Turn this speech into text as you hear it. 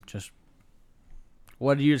Just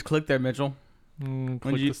what did you just click there, Mitchell?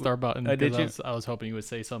 Click the star button. Did you? I was hoping you would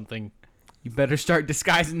say something. You better start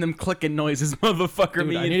disguising them clicking noises, motherfucker. Dude,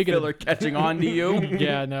 Me I and need to get Phil are catching on to you.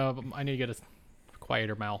 Yeah, no, but I need to get a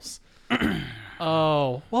quieter mouse.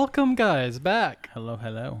 Oh, welcome guys back.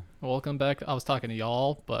 Hello. Welcome back. I was talking to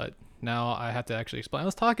y'all, but now I have to actually explain. I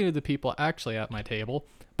was talking to the people actually at my table.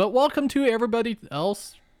 But welcome to everybody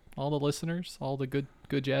else, all the listeners, all the good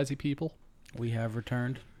jazzy people. We have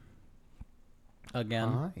returned again.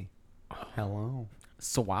 Hi. Hello.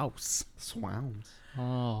 Swouse. Swounds.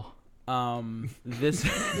 Oh. This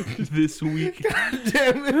this week.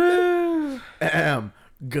 Damn it.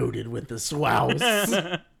 Goated with the swouse.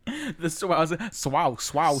 The swouse.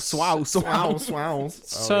 Swouse.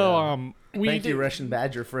 So, Thank you, Russian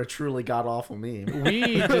Badger, for a truly god-awful meme.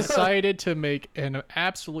 we decided to make an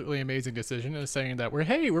absolutely amazing decision of saying that we're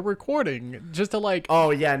recording just to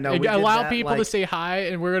Oh, yeah, no, we did allow that, people to say hi,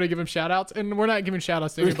 and we're going to give them shout outs, and we're not giving shout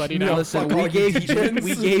outs to anybody now. Listen, fuck all we you gave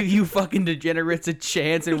degenerates. you fucking degenerates a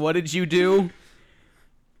chance, and what did you do?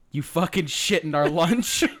 You fucking shit in our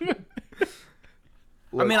lunch.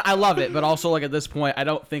 I mean, I love it, but also, like, at this point, I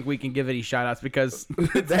don't think we can give any shout outs because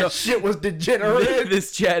That shit was degenerate.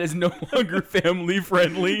 this chat is no longer family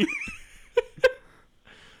friendly.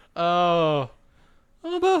 Oh,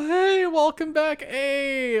 but hey, welcome back.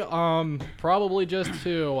 Hey, probably just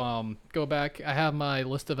to go back, I have my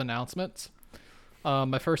list of announcements.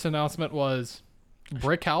 My first announcement was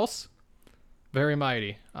Brick House, very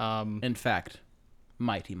mighty. In fact,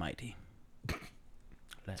 mighty.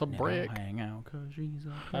 It's a brick Hang out 'cause she's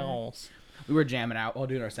a house. We were jamming out while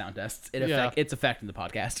doing our sound tests. It's affecting the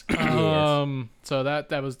podcast. So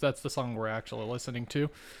that's the song we're actually listening to.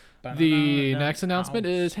 The next announcement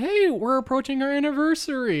is, hey, we're approaching our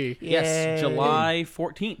anniversary. Yes, July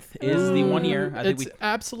 14th is the 1 year. I think It's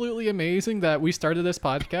absolutely amazing that we started this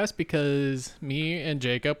podcast because me and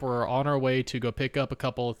Jacob were on our way to go pick up a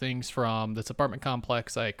couple of things from this apartment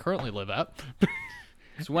complex I currently live at.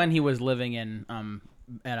 it's when he was living in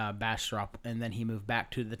at Bastrop, and then he moved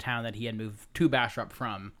back to the town that he had moved to Bastrop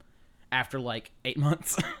from after like 8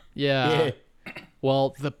 months. Yeah.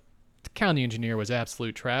 Well, the county engineer was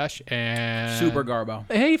absolute trash and Super garbo.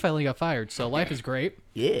 Hey, he finally got fired, so life is great.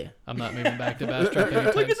 Yeah. I'm not moving back to Bastrop anytime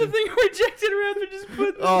Look at the soon. thing rejected around there. Just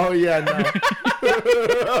put. Oh, yeah, no.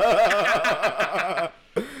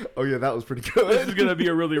 Oh, yeah, that was pretty This good. is gonna be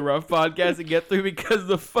a really rough podcast to get through because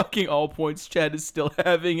the fucking All Points chat is still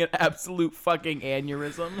having an absolute fucking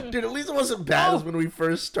aneurysm. Dude, at least it wasn't bad as when we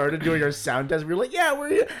first started doing our sound test. We were like, yeah, we're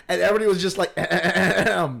here. And everybody was just like,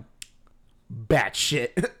 bat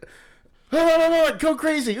shit. Go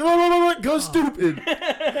crazy. Go stupid.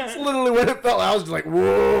 That's literally what it felt. I was just like,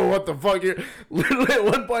 whoa, what the fuck? Literally at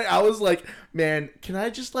one point, I was like, man, can I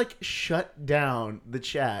just like shut down the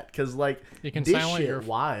chat? Because like, You can this silent shit your-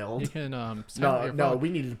 wild. You can silent No, your no, phone. we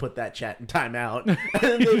needed to put that chat in timeout.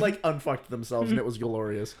 And they like unfucked themselves, and it was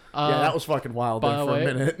glorious. Yeah, that was fucking wild By there the for way, a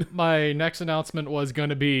minute. my next announcement was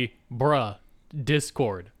going to be, bruh,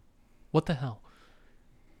 Discord. What the hell?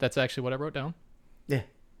 That's actually what I wrote down. Yeah.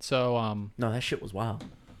 So, No, that shit was wild.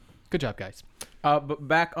 good job, guys. But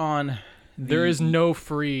back on. There is no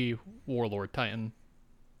free Warlord Titan.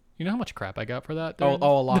 You know how much crap I got for that? Dude?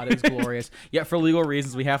 Oh, a lot is glorious. Yeah, for legal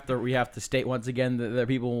reasons, we have to state once again that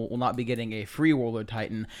people will not be getting a free Warlord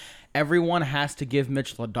Titan. Everyone has to give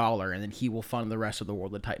Mitchell $1, and then he will fund the rest of the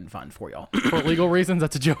Warlord Titan fund for y'all. For legal reasons,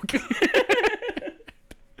 that's a joke.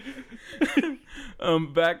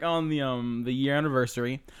 Back on the year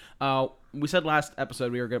anniversary, we said last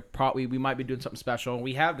episode we were gonna we might be doing something special.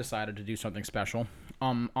 We have decided to do something special.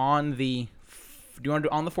 On the do you want to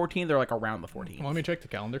do on the 14th or like around the 14th? Let me check the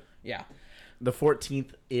calendar. Yeah. The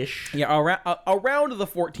 14th-ish. Yeah, around the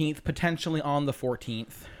 14th, potentially on the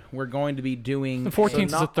 14th, we're going to be doing... The 14th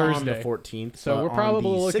is a not Thursday. on the 14th, So but we're probably on the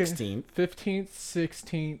looking 16th.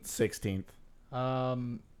 15th, 16th.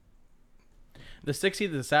 16th. The 16th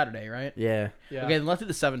is a Saturday, right? Yeah. Yeah. Okay, then let's do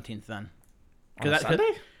the 17th then. On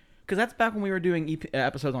Sunday? Because that's back when we were doing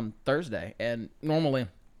episodes on Thursday, and normally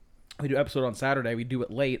we do episode on Saturday. We do it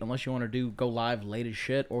late, unless you want to go live late as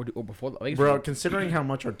shit or before the... Bro, considering how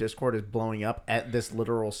much our Discord is blowing up at this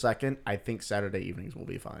literal second, I think Saturday evenings will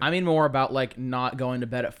be fine. I mean more about, like, not going to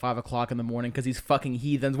bed at 5 o'clock in the morning because these fucking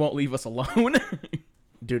heathens won't leave us alone.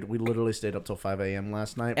 Dude, we literally stayed up till 5 a.m.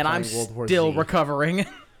 last night And I'm playing World War still Z. recovering.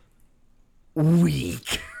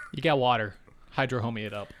 Weak. You got water. Hydro homie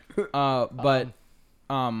it up. But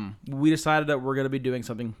we decided that we're gonna be doing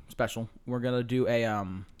something special. We're gonna do a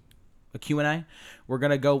Q&A. We're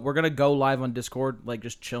gonna go live on Discord, like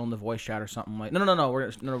just chill in the voice chat or something like. No.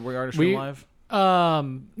 We're gonna stream live.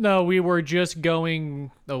 No, we were just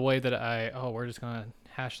going the way that we're just gonna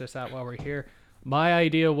hash this out while we're here. My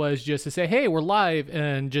idea was just to say, hey, we're live,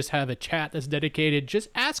 and just have a chat that's dedicated. Just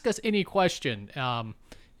ask us any question.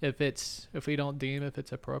 If we don't deem if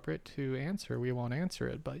it's appropriate to answer, we won't answer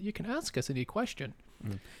it. But you can ask us any question.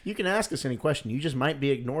 You can ask us any question. You just might be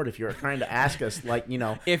ignored if you're trying to ask us, like,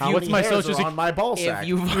 how What's many my hairs social are on my ball sack.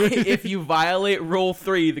 If you violate Rule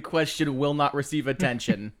 3, the question will not receive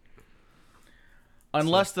attention.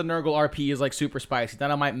 Unless the Nurgle RP is like super spicy,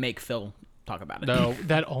 then I might make Phil talk about it. No,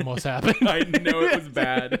 that almost happened. I know it was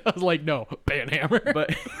bad. I was like, no, banhammer.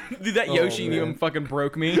 But dude, that Yoshi meme fucking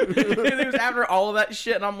broke me. It was after all of that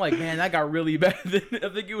shit, and I'm like, man, that got really bad. I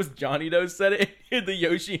think it was Johnny Doe said it. He had the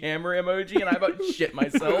Yoshi hammer emoji, and I about shit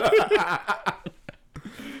myself.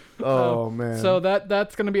 Oh man. So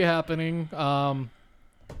that's gonna be happening.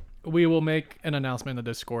 We will make an announcement in the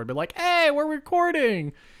Discord, but like, hey, we're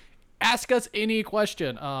recording. Ask us any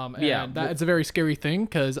question. And it's a very scary thing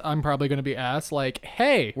because I'm probably going to be asked, like,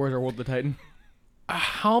 hey, Where's our World of the Titan?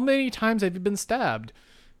 how many times have you been stabbed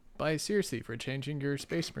by Circe for changing your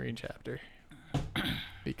Space Marine chapter?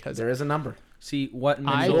 Because there is a number. See, what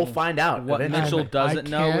We'll find out. What eventually. Mitchell doesn't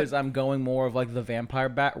know can't- is I'm going more of like the vampire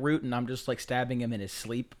bat route, and I'm just like stabbing him in his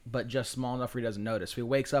sleep, but just small enough where he doesn't notice. He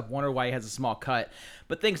wakes up, wonder why he has a small cut,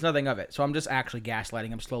 but thinks nothing of it. So I'm just actually gaslighting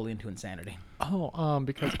him slowly into insanity.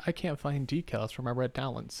 because I can't find decals for my red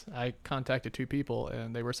talons. I contacted 2 people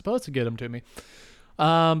and they were supposed to get them to me,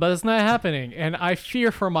 but it's not happening, and I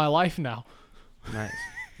fear for my life now. Nice.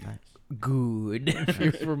 Good.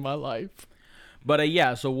 Fear for my life. But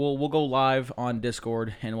yeah, so we'll go live on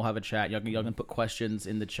Discord and we'll have a chat. Y'all can put questions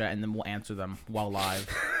in the chat and then we'll answer them while live.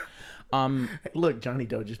 Hey, look, Johnny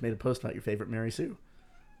Doe just made a post about your favorite Mary Sue.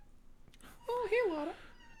 Oh, here, Lana.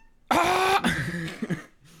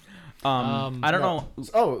 I don't know.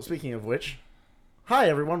 Oh, speaking of which, hi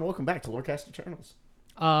everyone, welcome back to Lorecast Eternals.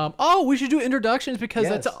 We should do introductions because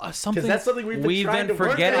Yes. that's something. Because that's something we've been trying to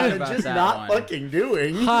work forgetting on and about just that not one. fucking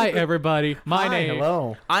doing. Hi, everybody. My Hi, name.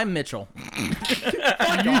 hello. I'm Mitchell.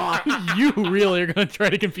 You really are going to try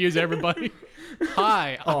to confuse everybody.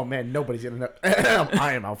 Hi. Oh man, nobody's gonna know.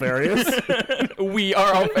 I am Alfarius. We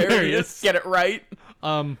are Alfarius. Get it right.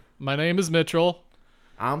 My name is Mitchell.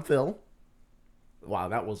 I'm Phil. Wow,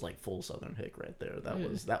 that was like full Southern hick right there. That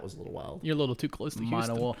was a little wild. You're a little too close to Mine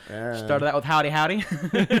Houston. will Yeah. started that with howdy howdy.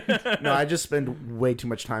 No, I just spend way too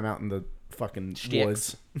much time out in the fucking Sticks.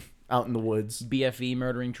 woods. Out in the woods. BFE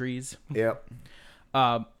murdering trees. Yep.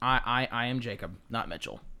 I am Jacob, not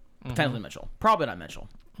Mitchell. Potentially Mitchell. Probably not Mitchell.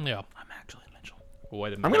 Yeah. I'm actually Mitchell. Wait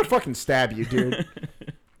a minute. I'm gonna fucking stab you, dude.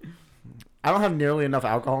 I don't have nearly enough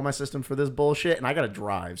alcohol in my system for this bullshit, and I gotta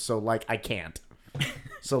drive, so like I can't.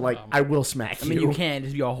 So like I will smack I you. mean, you can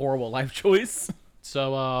just be a horrible life choice.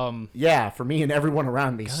 So, Yeah, for me and everyone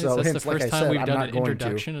around me. guys, so that's hence, the like first I time said, we've I'm done not an going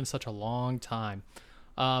introduction in such a long time.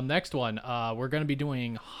 Next one, we're going to be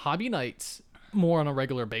doing hobby nights more on a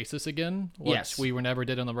regular basis again. Which Yes. we were never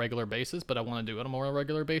did on a regular basis, but I want to do it on more on a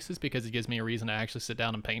regular basis because it gives me a reason to actually sit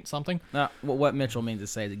down and paint something. What Mitchell means to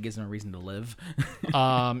say is it gives him a reason to live.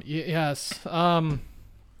 Yes. Hotson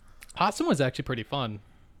was actually pretty fun.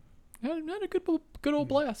 Had a good old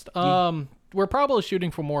blast. We're probably shooting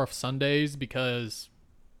for more of Sundays because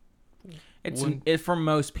It's for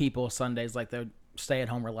most people Sundays like the stay at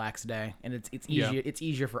home relaxed day, and it's easier. Yeah. It's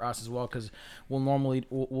easier for us as well because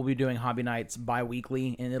we'll be doing hobby nights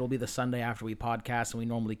bi-weekly, and it'll be the Sunday after we podcast, and we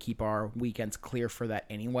normally keep our weekends clear for that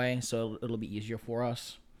anyway, so it'll be easier for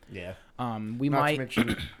us. Yeah. We Not might. to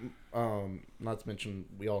mention, not to mention,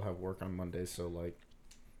 we all have work on Mondays, so like,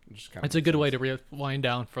 it just kind of it's a good way to wind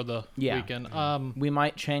down for the Yeah. weekend. We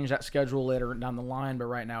might change that schedule later down the line, but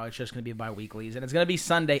right now it's just going to be bi-weeklies, and it's going to be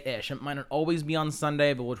Sunday-ish. It might not always be on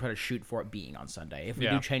Sunday, but we'll try to shoot for it being on Sunday. If we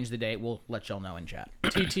Yeah. do change the date, we'll let y'all know in chat.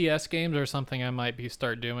 TTS games are something I might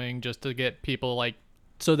start doing just to get people like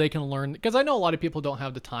so they can learn because I know a lot of people don't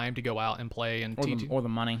have the time to go out and play and Or the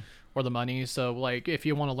money. or the money. So like if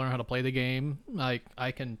you want to learn how to play the game, like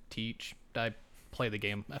I can teach. I play the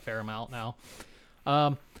game a fair amount now.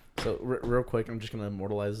 So real quick, I'm just gonna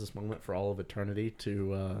immortalize this moment for all of eternity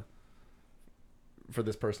to for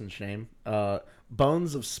this person's shame.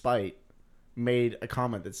 Bones of Spite made a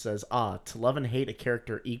comment that says, to love and hate a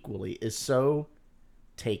character equally is so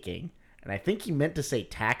taking. And I think he meant to say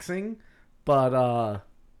taxing, but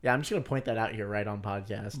yeah, I'm just gonna point that out here right on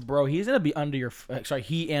podcast. Bro, he's gonna be under your.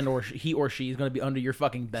 He or she is gonna be under your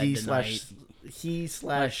fucking bed tonight. He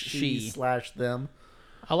slash she slash them.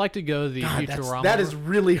 I like to go the God, Futurama. that is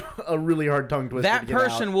really a really hard tongue twister. That to get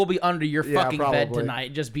person out. will be under your Yeah, fucking bed probably.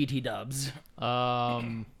 tonight. Just BT dubs.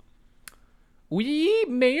 We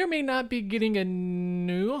may or may not be getting a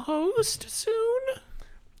new host soon.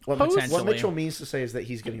 What, Host? what Potentially. Mitchell means to say is that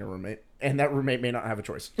he's getting a roommate, and that roommate may not have a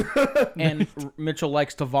choice. And Mitchell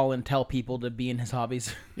likes to volunteer people to be in his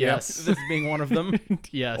hobbies. Yes. This being one of them.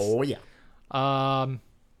 Yes. Oh yeah.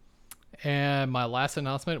 And my last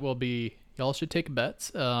announcement will be y'all should take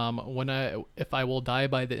bets if I will die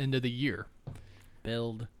by the end of the year.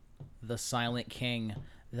 Build the Silent King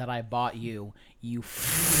that I bought you, you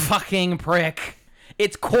fucking prick.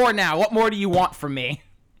 It's core now. What more do you want from me?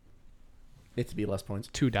 It to be less points.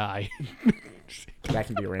 To die. That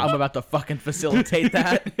can be arranged. I'm about to fucking facilitate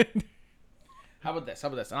that. How about this?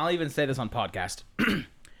 And I'll even say this on podcast.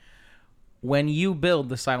 When you build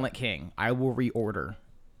the Silent King, I will reorder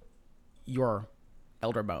your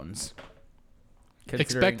Elder Bones.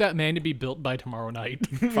 Expect that man to be built by tomorrow night.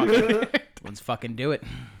 Let's fucking do it.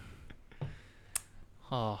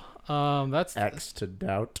 That's X to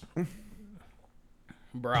doubt.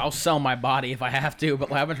 Bro, I'll sell my body if I have to,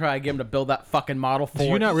 but I'm gonna try to get him to build that fucking model for Do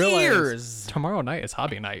you not realize years. tomorrow night is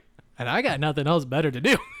hobby night, and I got nothing else better to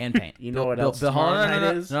do. And paint. You know what else tomorrow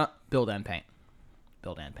night is? No, build and paint.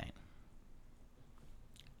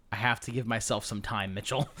 I have to give myself some time,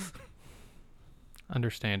 Mitchell.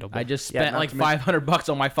 Understandable. I just Yeah, spent not like to mention- $500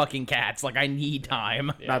 on my fucking cats. Like, I need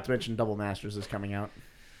time. Not to mention Double Masters is coming out.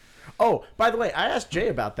 Oh, by the way, I asked Jay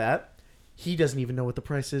about that. He doesn't even know what the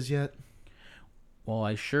price is yet. Well,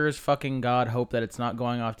 I sure as fucking God hope that it's not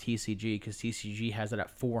going off TCG, because TCG has it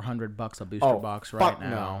at $400 a booster box right fuck now.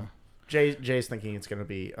 No. Jay's thinking it's going to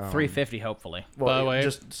be $350, hopefully. Well, By the way-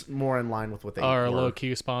 just more in line with what they Our were.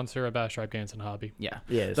 low-key sponsor of Bash Stripe Games and Hobby. Yeah.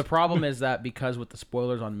 Yes. The problem is that because with the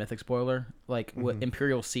spoilers on Mythic Spoiler, like what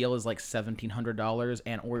Imperial Seal is like $1,700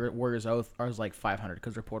 and Warrior's Oath is like $500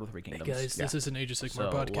 because they're Portal 3 Kingdoms. Guys, this is an Age of Sigmar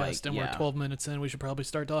So, podcast, like, and yeah. we're 12 minutes in. We should probably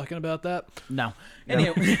start talking about that. No.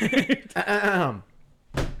 Anyway,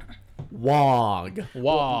 Wog.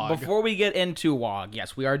 Wog. before we get into WoG,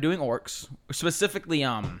 yes, we are doing orcs, specifically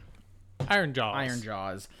Iron Jaws. Iron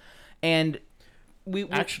Jaws, and we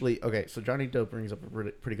Actually, okay, so Johnny Doe brings up a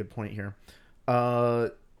pretty good point here.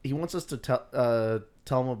 He wants us to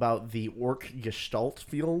tell him about the Orc Gestalt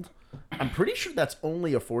field. I'm pretty sure that's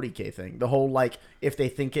only a 40k thing. The whole, like, if they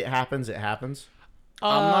think it happens, it happens.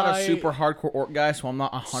 I'm not a super hardcore orc guy, so I'm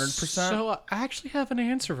not 100%. So I actually have an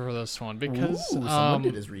answer for this one because Ooh, someone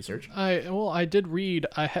did his research. I did read.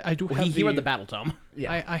 I do have he read the battle tome.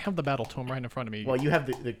 Yeah. I have the battle tome right in front of me. Well, you have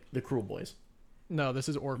the Cruel Boys. No, this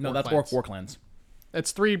is Orc. No, that's Clans. Orc Warclans.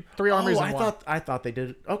 It's three armies Oh, in one. I thought they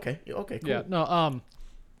did. Okay, cool. Yeah. No.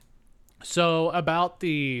 So about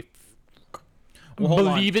the Well, hold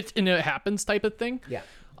on. believe it and it happens type of thing. Yeah.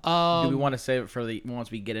 Do we want to save it for once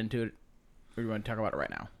we get into it, or do we want to talk about it right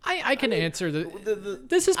now? I can answer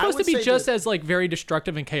this is I supposed to would be say just that- as like very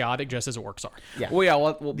destructive and chaotic, just as orcs are. Yeah. Well, yeah.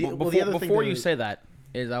 the other thing Before to- you say that,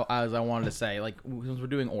 as I wanted to say, like, since we're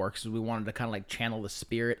doing orcs, we wanted to kind of like channel the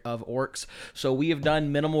spirit of orcs. So we have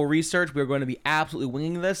done minimal research. We're going to be absolutely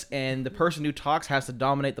winging this, and the person who talks has to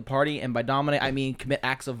dominate the party, and by dominate I mean commit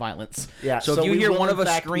acts of violence. Yeah, So, so if you we hear will, one in of us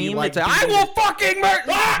fact, be, scream, like, it's I beating will fucking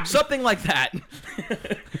murder something like that.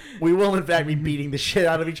 We will, in fact, be beating the shit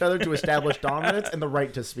out of each other to establish dominance and the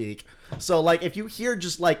right to speak. So, like, if you hear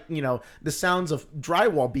just, like, the sounds of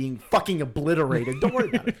drywall being fucking obliterated, don't worry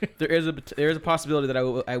about it. there is a possibility that I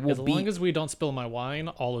will As long beat as we don't spill my wine,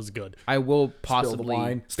 all is good. I will Spill the possibly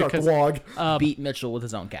wine. Start because- the wog. beat Mitchell with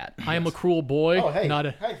his own cat. I am a cruel boy, Oh, hey. not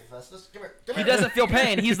a. Hey, Festus, come here. Come He here. doesn't feel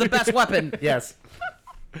pain. He's the best weapon. Yes.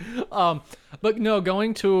 But no,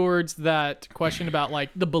 going towards that question about like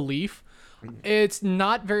the belief, it's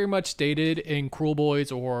not very much stated in Cruel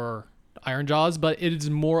Boys or Iron Jaws, but it is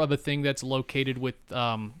more of a thing that's located with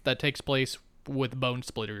that takes place with Bone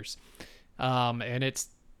Splitters, and it's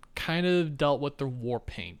kind of dealt with the war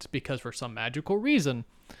paint because for some magical reason,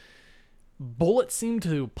 bullets seem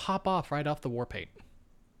to pop off right off the war paint.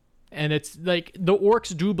 And it's like the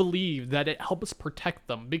orcs do believe that it helps protect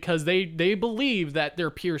them because they believe that their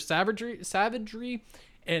pure savagery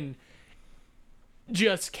and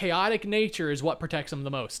just chaotic nature is what protects them the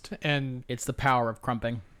most. And It's the power of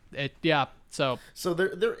crumping. so So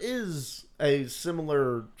there is a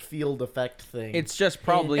similar field effect thing. It's just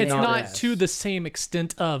probably it's not yes. to the same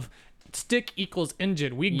extent of stick equals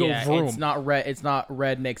engine. We go yeah, vroom. it's not red. It's not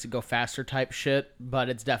red makes it go faster type shit, but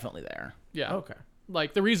it's definitely there. Yeah. okay.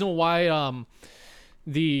 Like the reason why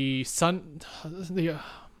the Sun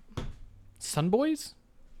Boys?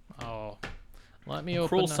 Oh. Let me open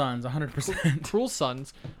Cruel up- Sons, 100%. Cruel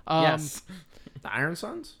Sons. Yes. The Iron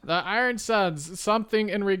Sons? The Iron Sons, something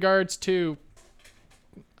in regards to.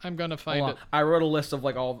 I'm gonna find Hold it. on. I wrote a list of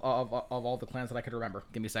like all of all the clans that I could remember.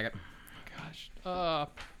 Give me a second. God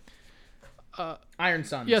Iron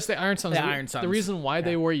Suns. Yes, the Iron Suns. The Iron Suns. The reason why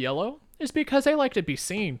they wore yellow is because they like to be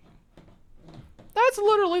seen. That's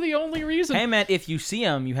literally the only reason. Hey man, if you see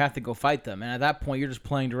them, you have to go fight them, and at that point, you're just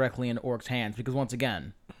playing directly into Orc's hands because once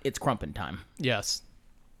again, it's crumpin' time. Yes.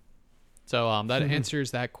 So that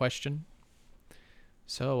answers that question.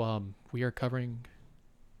 So we are covering.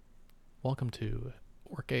 Welcome to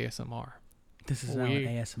Orc ASMR. This is now an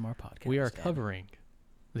ASMR podcast. We are covering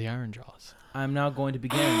the Iron Jaws. I'm now going to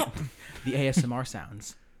begin the ASMR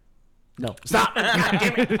sounds. No, stop! God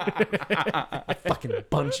damn it! I fucking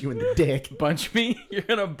bunch you in the dick. Bunch me? You're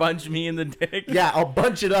gonna bunch me in the dick? Yeah, I'll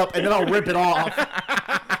bunch it up and then I'll rip it off.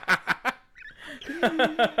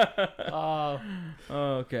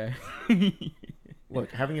 Okay.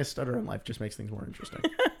 Look, having a stutter in life just makes things more interesting.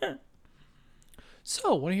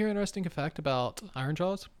 So, want to hear an interesting fact about Iron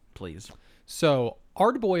Jaws? Please. So,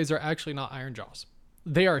 Ardboys are actually not Iron Jaws.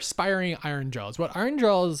 They are aspiring Iron Jaws. What Iron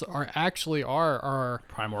Jaws are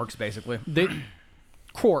Prime Orcs, basically. they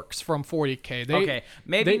Quarks from 40K. Okay,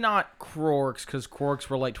 maybe they- not Krorks, because Krorks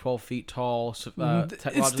were like 12 feet tall, It's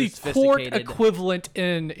technologically the Quark sophisticated. equivalent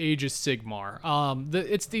in Age of Sigmar.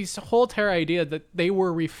 It's this whole entire idea that they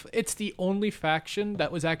were. It's the only faction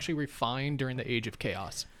that was actually refined during the Age of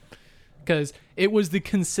Chaos, because it was the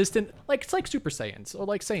consistent. Like it's like Super Saiyans or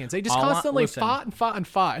like Saiyans. They just constantly listen.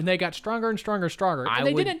 fought, and they got stronger and stronger and stronger, and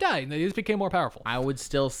they didn't die. And they just became more powerful. I would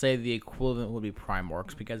still say the equivalent would be Prime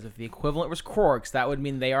Orcs, because if the equivalent was Krorks, that would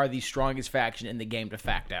mean they are the strongest faction in the game de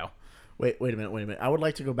facto. Wait a minute. I would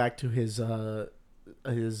like to go back to his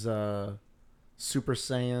Super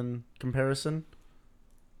Saiyan comparison.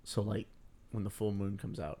 So, like, when the full moon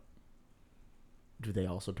comes out, do they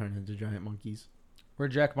also turn into giant monkeys?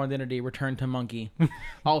 Reject modernity, return to monkey.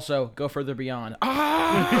 Also, go further beyond.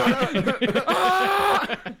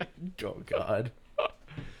 Oh, God.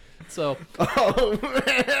 So, Oh,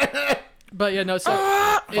 man. but yeah, no. So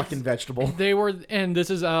Fucking vegetable. they were, and this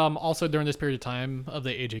is also during this period of time of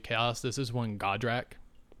the Age of Chaos. This is when Godrak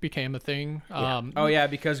became a thing. Oh yeah,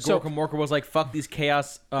 because So- Gorka Morka was like, "Fuck these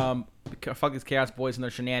chaos boys and their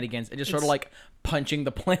shenanigans," and just sort of like punching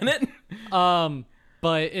the planet.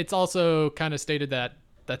 But it's also kind of stated that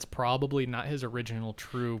that's probably not his original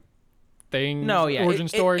true thing. No, yeah, origin it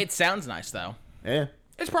story. It sounds nice though. Yeah.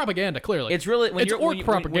 It's propaganda, clearly. It's really when it's you're orc when, you-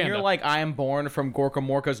 propaganda, when you're like, "I am born from Gorka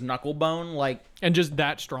Morka's knuckle bone," like, and just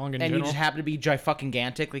that strong in and general. you just happen to be fucking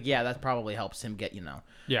gantic, like, yeah, that probably helps him get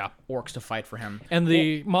Yeah. orcs to fight for him. And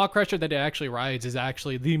the Maw Crusher that it actually rides is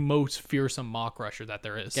actually the most fearsome Maw Crusher that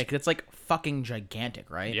there is. Yeah, 'cause it's like fucking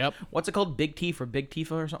gigantic, right? Yep. What's it called? Big Tifa or Big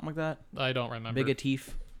Tifa or something like that? I don't remember. Big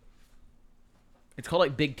Teef. It's called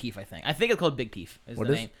like Big Teef, I think. I think it's called Big Teef. Is What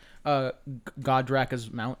the is? name?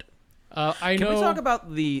 Godraka's mount. I Can know. we talk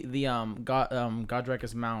about the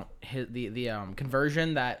Godraka's mount? The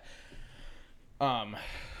conversion that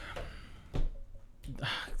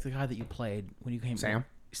the guy that you played when you came.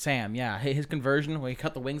 Sam, yeah, his conversion where he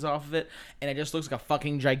cut the wings off of it, and it just looks like a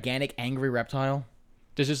fucking gigantic angry reptile.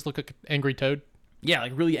 Does this look like an angry toad? Yeah,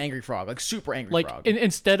 like really angry frog, like super angry Like frog.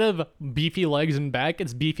 instead of beefy legs in back,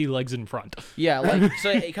 it's beefy legs in front. Yeah, like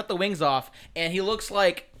so he cut the wings off, and he looks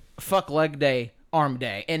like fuck leg day, arm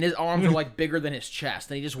day, and his arms are like bigger than his chest,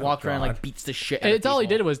 and he just walks around and like beats the shit. Out It's of all he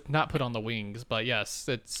people. did was not put on the wings, but yes,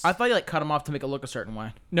 it's I thought he like cut him off to make it look a certain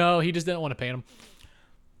way. no, he just didn't want to paint him.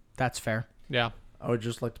 That's fair. Yeah, I would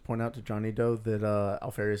just like to point out to Johnny Doe that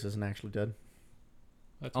Alfarius isn't actually dead.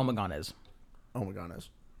 Omegon is Oh my goodness.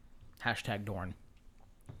 hashtag Dorn.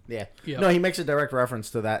 Yeah. Yep. No, he makes a direct reference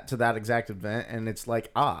to that exact event, and it's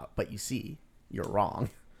like, but you see, you're wrong.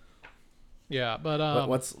 yeah, but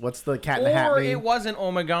What's the cat in the hat Or meme? it wasn't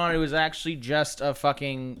Omegon; it was actually just a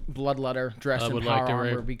fucking bloodletter dressed I in would power like to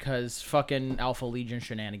armor because fucking Alpha Legion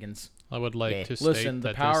shenanigans. I would like Yeah. to state Listen, the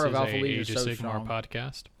that power this of is Alpha a Legion Age is of so Sigmar strong.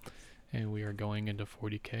 podcast, and we are going into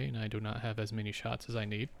 40K, and I do not have as many shots as I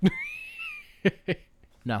need.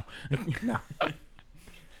 No. No.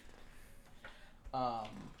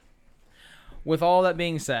 With all that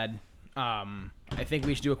being said, I think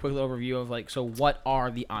we should do a quick overview of like, so what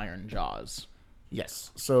are the Iron Jaws?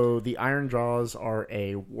 Yes. So the Iron Jaws are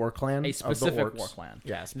a war clan. A specific of the orcs. war clan.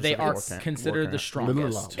 Yeah. They specific are war clan- considered war the clan.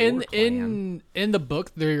 strongest. War in clan. the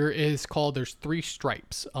book, there's 3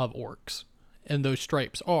 stripes of orcs, and those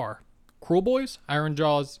stripes are Cruel Boys, Iron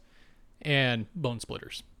Jaws, and Bone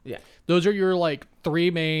Splitters. Yeah. Those are your like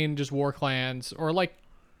 3 main just war clans, or like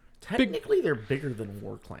Technically, they're bigger than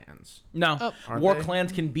war clans. No, Aren't war they?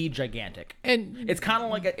 clans can be gigantic. And It's kind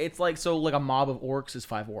of like like a mob of orcs is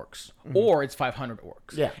 5 orcs, or it's 500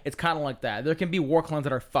 orcs. Yeah. it's kind of like that. There can be war clans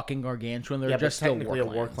that are fucking gargantuan. They're Yeah, just but still technically,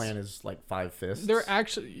 war a war clans. clan is like 5 fists. they're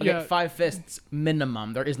actually Okay, 5 fists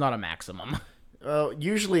minimum. There is not a maximum.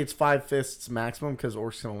 Usually it's 5 fists maximum because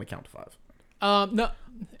orcs can only count to 5. No,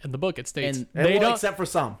 in the book it states And they well, don't. except for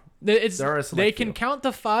some. It's, there are a select they can few. count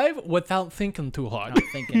to 5 without thinking too hard. Not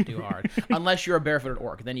thinking too hard. Unless you're a barefooted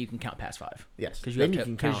orc, then you can count past 5. Yes. because you Then have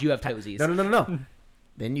you can count. because you have toesies. No.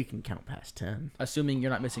 Then you can count past 10. Assuming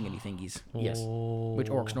you're not missing any thingies. Yes. Which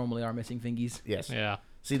orcs normally are missing thingies. Yes. Yeah.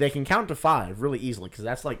 See, they can count to 5 really easily because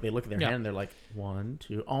that's like they look at their Yeah. hand and they're like 1,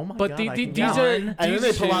 2. Oh my But god! the- I the- can these count. are- and then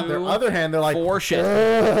they pull out their 2, other hand. They're like 4 shit.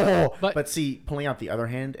 Oh! But- But see, pulling out the other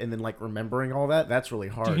hand and then like remembering all that—that's really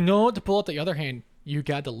hard. You know, to pull out the other hand, you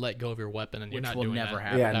got to let go of your weapon, and you're Which not will doing never that.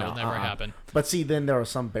 happen. Yeah, That no, will never happen. But see, then there are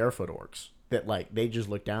some barefoot orcs that like they just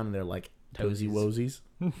look down and they're like toesy woesies.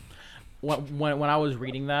 When I was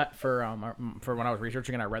reading that for when I was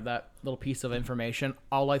researching and I read that little piece of information,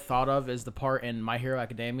 all I thought of is the part in My Hero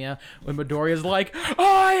Academia when Midoriya's like,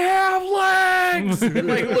 "I have legs," and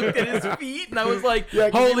like looked at his feet, and I was like,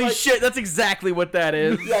 Yeah, 'cause he, "Holy like- shit, that's exactly what that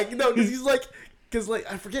is." Yeah, no, because he's like, because like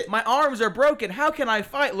I forget. My arms are broken. How can I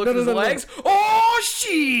fight? Look at his no. legs. Oh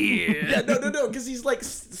shit! Yeah, no, because he's like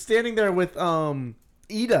standing there with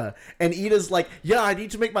Ida, and Ida's like, yeah, I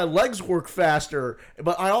need to make my legs work faster,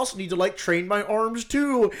 but I also need to like train my arms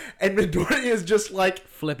too. And Midoriya is just like,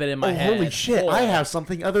 Flip it in my oh, head. holy shit, I have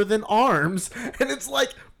something other than arms. And it's like,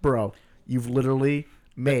 bro, you've literally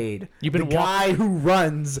made You've been the guy who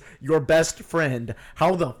runs your best friend.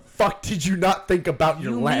 How the fuck did you not think about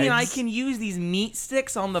your You legs? mean I can use these meat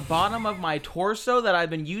sticks on the bottom of my torso that I've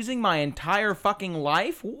been using my entire fucking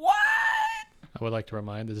life? What? I would like to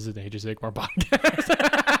remind this is an Age of Sigmar podcast.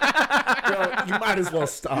 Bro, you might as well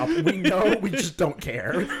stop. We know, we just don't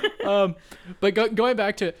care. But going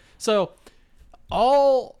back to so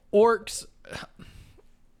all orcs,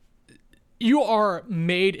 you are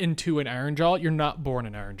made into an Iron Jaw. You're not born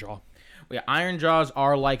an Iron Jaw. Yeah, Iron Jaws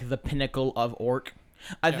are like the pinnacle of orc.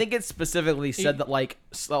 I think it's specifically said that like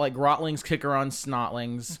Grotlings kick around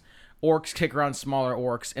Snotlings, orcs kick around smaller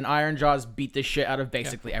orcs, and Iron Jaws beat the shit out of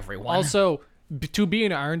basically everyone. Also, to be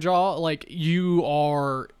an Iron Jaw, like you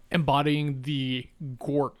are embodying the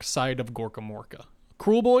Gork side of Gorkamorka.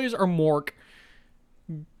 Cruel Boys are Mork.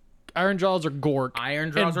 Iron Jaws are Gork.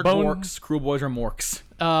 Iron Jaws are and Gorks, Cruel Boys are Morks.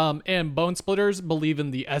 And Bone Splitters believe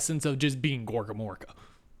in the essence of just being Gorkamorka.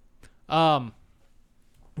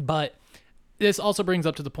 But this also brings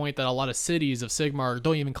up to the point that a lot of cities of Sigmar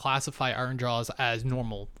don't even classify Iron Jaws as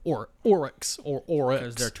normal or Oryx or Oryx.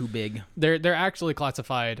 Because they're too big. They're actually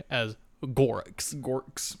classified as Gorks.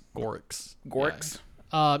 Gorks. Gorks. Gorks.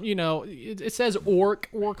 You know, it says war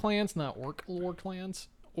clans, not war clans.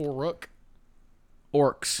 Oruk.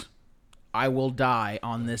 Orcs. I will die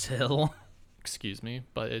on this hill. Excuse me,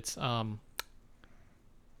 but it's hashtag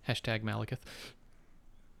Malekith.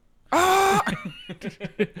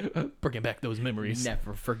 Bringing back those memories.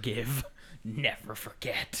 Never forgive. Never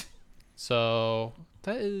forget. So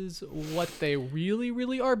that is what they really,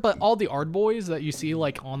 really are. But all the Ard boys that you see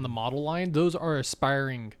like on the model line, those are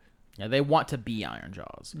aspiring. Yeah, they want to be Iron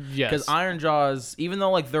Jaws. Yes. Because Iron Jaws, even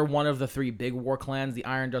though like they're one of the 3 big war clans, the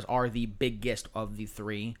Iron Jaws are the biggest of the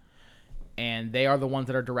 3. And they are the ones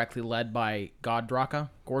that are directly led by Gordraka.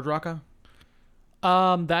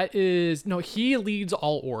 That is no, he leads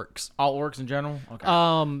all orcs. All orcs in general?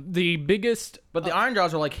 Okay. The biggest But the Iron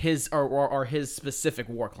Jaws are like his are his specific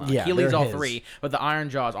war clan. Like, Yeah, he leads they're all his. 3, but the Iron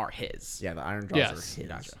Jaws are his. Yeah, the Iron Jaws Yes. are his.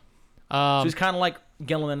 Gotcha. So he's kind of like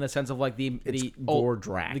Gilliman in the sense of like the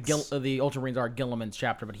Gordrax. the Ultramarines are Gilliman's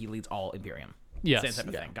chapter, but he leads all Imperium. Yes. Same type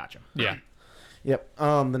of thing. Gotcha. yeah. Yep.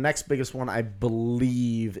 The next biggest one I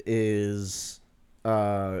believe is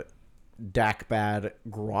Dakbad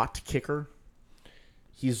Grot Kicker.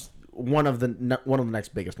 He's one of the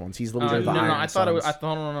next biggest ones. He's the leader of the Iron I thought it was. Sons.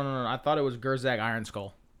 No. I thought it was Gurzag Iron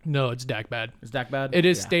Skull. No, it's Dakbad. Is that bad? It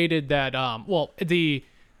is stated that the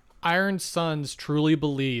Iron Sons truly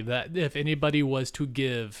believe that if any Auric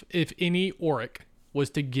was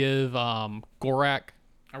to give Gorak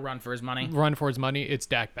a run for his money. run for his money, it's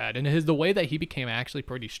Dakbad. And the way that he became actually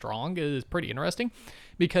pretty strong is pretty interesting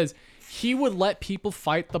because he would let people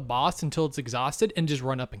fight the boss until it's exhausted and just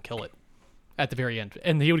run up and kill it at the very end.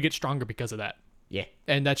 And he would get stronger because of that. Yeah.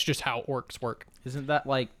 And that's just how orcs work. Isn't that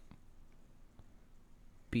like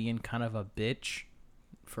being kind of a bitch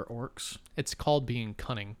for orcs? It's called being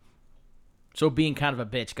cunning. So being kind of a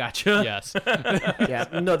bitch, gotcha. Yes. Yeah.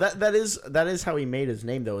 No, that is how he made his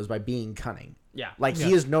name though, is by being cunning. Yeah. Like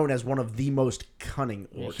he is known as one of the most cunning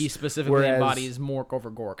orcs. He specifically embodies Mork over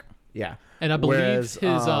Gork. Yeah. And I believe Whereas,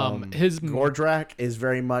 his Gordrak is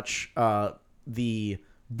very much the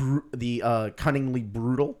cunningly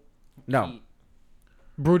brutal. No.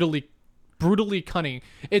 brutally cunning.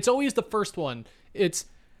 It's always the first one. It's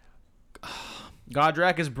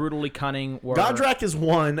Godrak is brutally cunning. Godrak is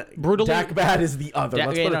one. Brutally- Dakbat is the other. Let's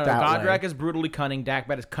put it that Godrak way. is brutally cunning.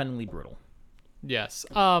 Dakbat is cunningly brutal. yes.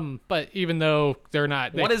 But even though they're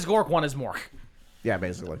not, One is Gork, one is Mork. Yeah,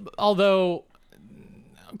 basically. although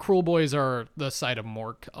Cruel Boys are the side of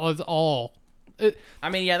Mork. I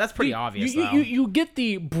mean, yeah, that's pretty obvious, though. You get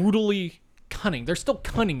the brutally cunning. There's still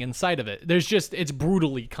cunning inside of it. There's just it's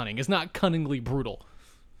brutally cunning. It's not cunningly brutal.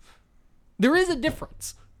 There is a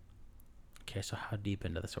difference. Okay, so how deep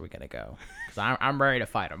into this are we gonna go? Because I'm ready to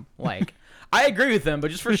fight him. Like, I agree with him,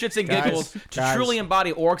 but just for shits and giggles, to truly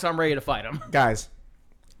embody orcs, I'm ready to fight him. Guys,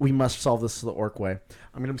 we must solve this the orc way.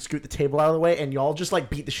 I'm going to scoot the table out of the way, and y'all just, like,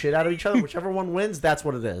 beat the shit out of each other. Whichever one wins, that's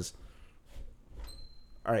what it is.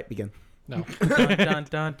 All right, begin. No. Dun, dun, dun,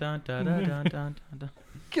 dun, dun, dun, dun, dun, dun.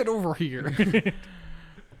 Get over here.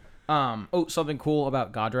 Something cool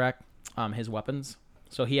about Godrak, his weapons.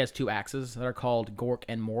 So he has 2 axes that are called Gork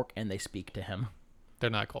and Mork, and they speak to him. They're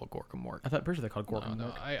not called Gork and Mork. I thought pretty sure they're called Gork and No,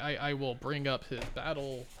 Mork. I will bring up his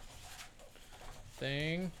battle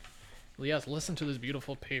thing. Yes, listen to this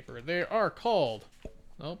beautiful paper. They are called.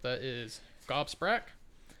 Oh, that is Gobsprak.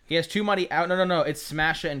 He has 2 mighty out. No. It's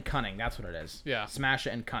Smasha and Cunning. That's what it is. Yeah.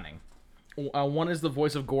 Smasha and Cunning. One is the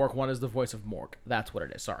voice of Gork. One is the voice of Mork. That's what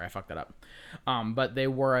it is. Sorry, I fucked that up. But they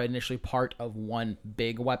were initially part of one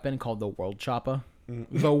big weapon called the World Choppa.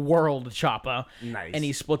 The World Choppa. Nice. And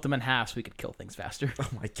he split them in half so he could kill things faster. Oh,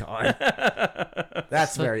 my God.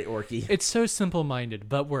 That's very orky. It's so simple-minded,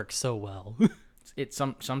 but works so well.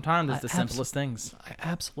 Sometimes it's the simplest things. I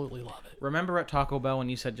absolutely love it. Remember at Taco Bell when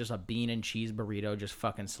you said just a bean and cheese burrito just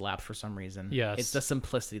fucking slaps for some reason? Yes. It's the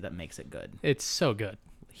simplicity that makes it good. It's so good.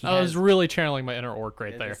 He I was has- really channeling my inner orc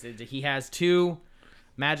right there. He has 2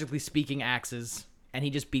 magically speaking axes, and he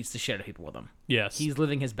just beats the shit out of people with them. Yes. He's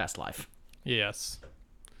living his best life. Yes.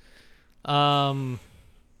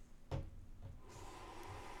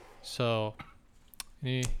 So,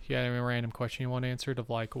 you got any random question you want answered of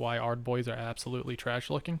like why Ard boys are absolutely trash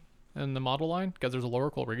looking in the model line? Because there's a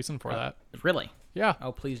lyrical reason for that. Really? Yeah.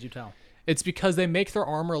 Oh, please do tell. It's because they make their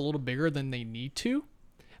armor a little bigger than they need to,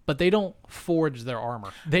 but they don't forge their armor.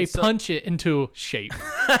 They punch it into shape.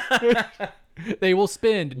 They will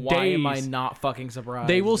spend Why days. am I not fucking surprised?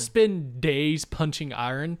 They will spend days punching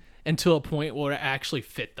iron until a point where it actually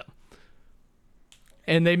fit them.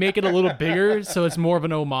 And they make it a little bigger, so it's more of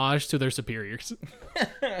an homage to their superiors.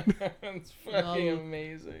 It's fucking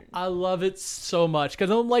amazing. I love it so much because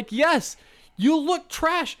I'm like, yes, you look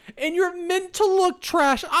trash, and you're meant to look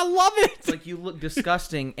trash. I love it. It's like you look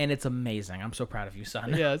disgusting, and it's amazing. I'm so proud of you,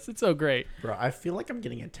 son. Yes, it's so great. Bro, I feel like I'm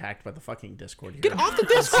getting attacked by the fucking Discord here. Get off the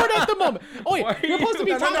Discord at the moment. Oh, wait, Why are you're supposed to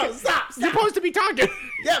be No, no, talking. no, stop. You're supposed to be talking.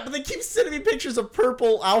 Yeah, but they keep sending me pictures of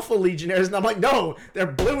purple Alpha Legionnaires, and I'm like, no, they're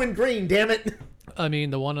blue and green, damn it. I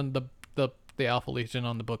mean, the one on the Alpha Legion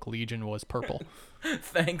on the book Legion was purple.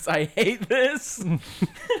 Thanks, I hate this.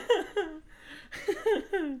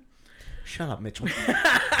 Shut up, Mitchell.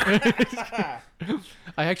 I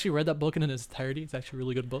actually read that book in its entirety. It's actually a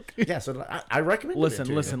really good book. Yeah, so I recommend it to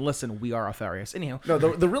you. Listen. We are Aetherius. Anyhow. No,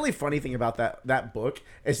 the really funny thing about that book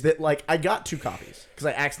is that, like, I got 2 copies because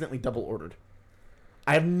I accidentally double ordered.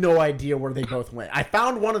 I have no idea where they both went. I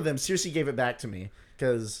found one of them. Circe gave it back to me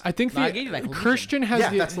because I think No, I gave you that Legion. Christian has yeah,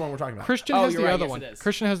 the that's the one we're talking about. Christian Oh, has you're the right, other yes, one. it is.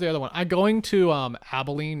 Christian has the other one. I'm going to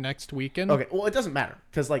Abilene next weekend. Okay, well, it doesn't matter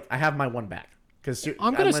because, like, I have my one back. Because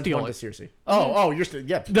I'm gonna steal one it. to Circe. Oh, you're still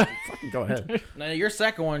fucking go ahead. No, your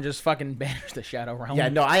second one just fucking banished the Shadow Realm. Yeah,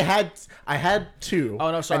 no, I had 2.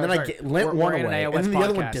 Oh no, sorry. And then sorry. I lent one in an away, AOS and then the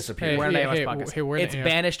other one podcast. disappeared. We're in an Hey, AOS podcast. hey, we're in It's an-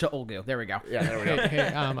 banished to Olgu. There we go. Yeah, there we go. Hey,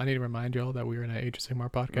 I need to remind you all that we are in an Age of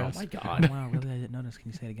Sigmar podcast. Oh my god. Wow, really? I didn't notice. Can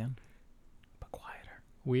you say it again? But quieter.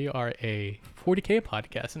 We are a 40K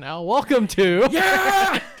podcast now. Welcome to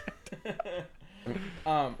Yeah.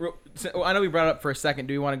 I know we brought it up for a second.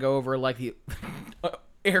 Do we want to go over like the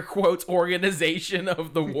air quotes organization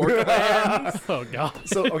of the Warclans? Oh god.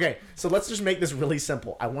 So let's just make this really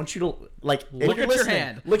simple. I want you to like if Look you're at your listening,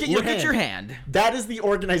 hand. Look at your hand. That is the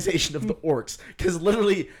organization of the orcs because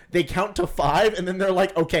literally they count to 5 and then they're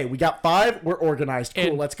like, okay, we got 5, we're organized.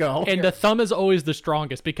 Cool, let's go. And the thumb is always the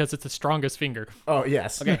strongest because it's the strongest finger. Oh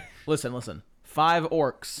yes. Okay, listen. 5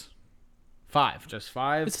 orcs, 5, just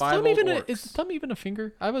 5. Is 5 thumb old even orcs. is thumb even a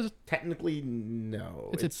finger? I was. Technically, no.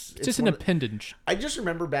 It's just an appendage. I just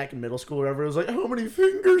remember back in middle school, wherever it was like, how many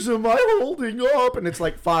fingers am I holding up? And it's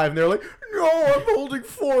like 5. And they're like, no, I'm holding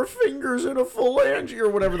 4 fingers in a phalange or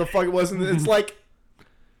whatever the fuck it was. And it's like,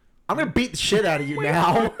 I'm going to beat the shit out of you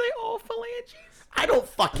now. Are they all phalanges? I don't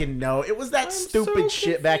fucking know. It was that I'm stupid so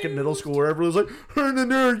shit back in middle school where everyone was like, hey,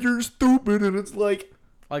 no, you're stupid. And it's like,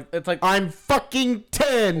 It's like I'm fucking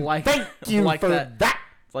 10. Like- Thank you like for that. that.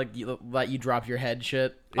 it's like you drop your head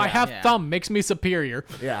shit. I have Yeah. thumb makes me superior.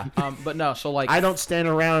 Yeah. But no, so like I don't stand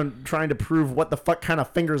around trying to prove what the fuck kind of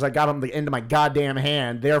fingers I got on the end of my goddamn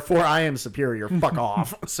hand. Therefore, I am superior. Fuck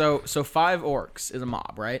off. so 5 orcs is a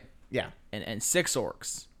mob, right? Yeah. And 6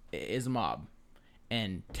 orcs is a mob,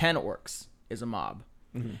 and 10 orcs is a mob,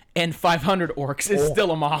 and 500 orcs is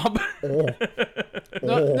still a mob. Oh.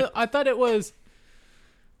 No, I thought it was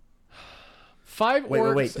 5 Wait,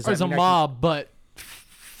 orcs wait, does that is a mean I can- mob, but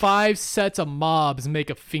 5 sets of mobs make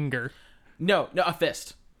a finger. No, a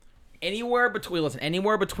fist. Anywhere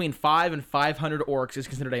between 5 and 500 orcs is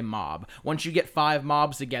considered a mob. Once you get 5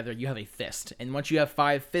 mobs together, you have a fist. And once you have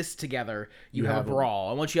 5 fists together, you have a brawl.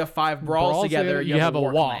 And once you have 5 brawls Brawls together, together, you you have a have a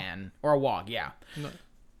war wog. clan. Or a wog, yeah. No.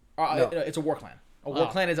 It's a war clan. A war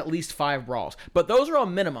clan is at least 5 brawls. But those are all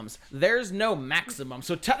minimums. There's no maximum.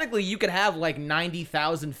 So technically, you could have like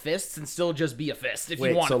 90,000 fists and still just be a fist if you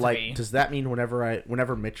Wait, want so it to like, be. does that mean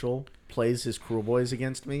whenever Mitchell plays his Cruel Boys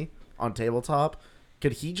against me on tabletop,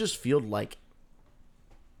 could he just field like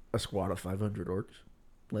a squad of 500 orcs?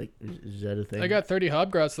 Like, is that a thing? I got 30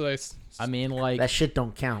 hobgrots that I mean, like, that shit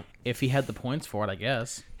don't count. if he had the points for it, I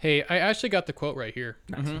guess. Hey, I actually got the quote right here.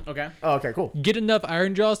 Okay. Oh, okay, cool. Get enough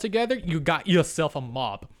iron jaws together, you got yourself a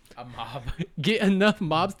mob. A mob. Get enough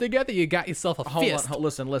mobs together, you got yourself a fist.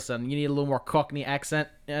 Listen. You need a little more Cockney accent.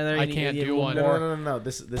 There. I You can't need a do little one. No, more- no.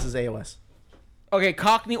 This is AOS. Okay,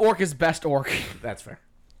 Cockney orc is best orc. That's fair.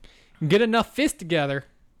 Get enough fists together,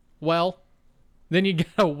 well, then you get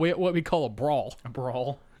what we call a brawl. A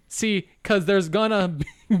brawl. See, because there's gonna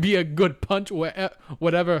be a good punch,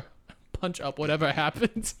 whatever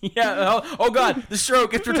happens. Yeah. Oh God, the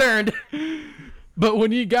stroke gets returned. But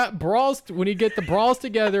when you get the brawls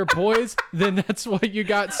together, boys, then that's what you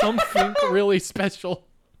got. Something really special.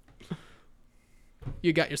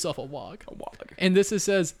 You got yourself a wog. A wog. And this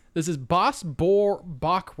is Boss Bor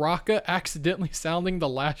Bakraka accidentally sounding the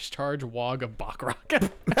last charge wog of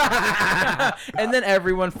Bakraka. And then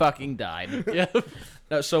everyone fucking died. Yeah.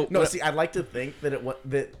 No, so No, see, I'd like to think that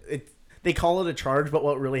they call it a charge, but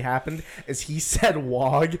what really happened is he said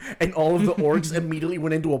wog, and all of the orcs immediately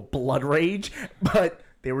went into a blood rage, but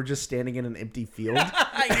they were just standing in an empty field.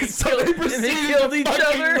 So they proceeded killed to each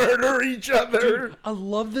fucking other. murder each other. I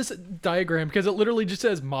love this diagram because it literally just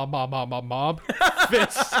says mob,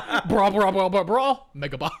 fists, brawl,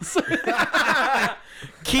 mega boss.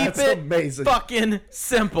 keep That's it amazing. fucking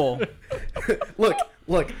simple. Look.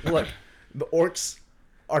 The orcs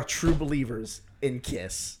are true believers in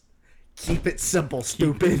Kiss. Keep it simple,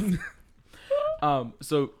 stupid.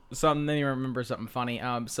 So something. Then you remember something funny.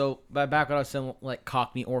 So back when I was saying like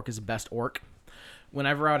Cockney orc is best orc.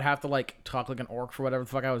 Whenever I would have to like talk like an orc for whatever the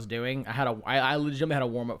fuck I was doing, I legitimately had a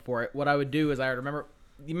warm up for it. What I would do is I would remember.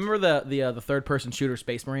 You remember the third person shooter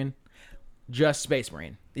Space Marine? Just Space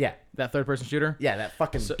Marine. Yeah. That third person shooter. Yeah, that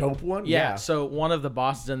fucking dope one. Yeah. So one of the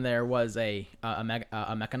bosses in there was a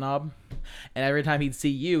mechanob, and every time he'd see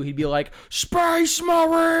you, he'd be like, "Space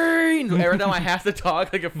Marine!" So every time I have to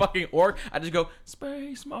talk like a fucking orc, I just go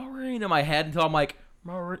 "Space Marine" in my head until I'm like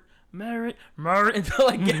Marine, until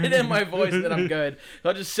I get it in my voice, and then I'm good. So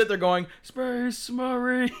I'll just sit there going "Space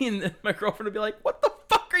Marine," and my girlfriend would be like, "What the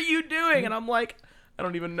fuck are you doing?" And I'm like, I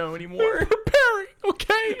don't even know anymore. Preparing,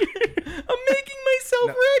 okay? I'm making myself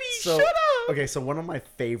ready. So, Shut up. Okay, so one of my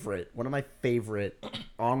favorite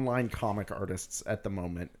online comic artists at the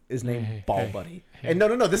moment is named Ball Buddy. And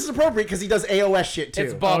no, this is appropriate because he does AOS shit too.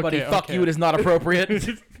 It's Ball Buddy. Okay, Fuck okay. you. It is not appropriate.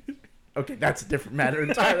 Okay, that's a different matter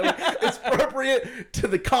entirely. It's appropriate to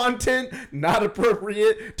the content, not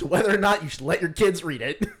appropriate to whether or not you should let your kids read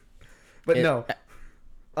it. But no.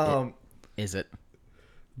 Is it?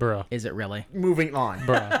 Bruh, Is it really? Moving on.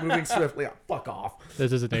 Bruh. Moving swiftly on. Fuck off.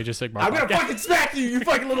 this is an Age of Sigmar I'm gonna podcast. fucking smack you, you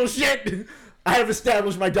fucking little shit. I have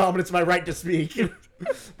established my dominance, my right to speak.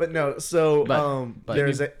 But no, so But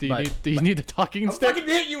there's a. Do you need the talking I'll stick? fucking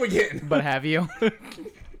hit you again. But have you? Do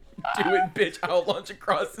it, bitch. I'll launch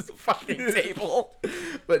across this fucking table.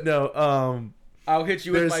 But no, I'll hit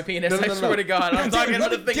you with There's- my penis. no, no, I no, swear no. to God. I'm God damn talking it, about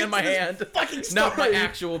the let me thing in get my to this hand. fucking Not my story.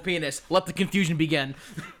 actual penis. Let the confusion begin.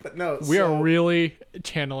 but no. We are really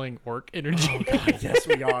channeling orc energy. Yes,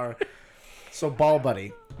 we are. So Ball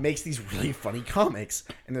Buddy, makes these really funny comics.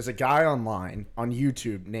 And there's a guy online on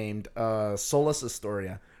YouTube named Solus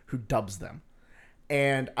Astoria who dubs them.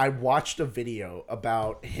 And I watched a video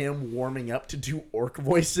about him warming up to do orc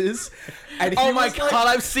voices. And Oh my god,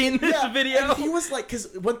 I've seen this video. And he was like,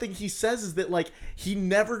 because one thing he says is that like he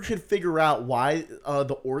never could figure out why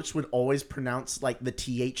the orcs would always pronounce like the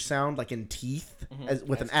th sound like in teeth as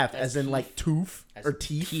with an f, as in like tooth or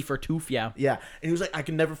teeth. Teeth or tooth, yeah. Yeah, and he was like, I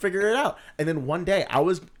can never figure it out. And then one day,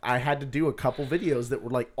 I had to do a couple videos that were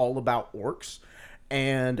like all about orcs,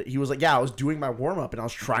 and he was like, yeah, I was doing my warm up and I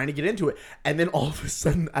was trying to get into it, and then all of a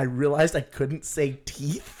sudden, I realized I couldn't say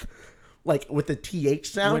teeth, like with the th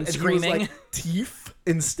sound, When and screaming. he was like teeth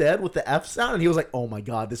instead with the f sound, and he was like, oh my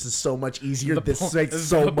god, this is so much easier. This makes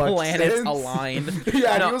so the much planets sense. aligned.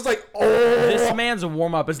 Yeah, and No, he was like, oh. this man's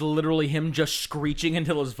warm up is literally him just screeching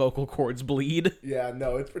until his vocal cords bleed. Yeah,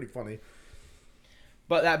 no, it's pretty funny.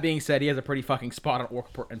 But that being said, he has a pretty fucking spot on orc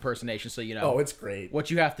impersonation, so you know Oh, it's great.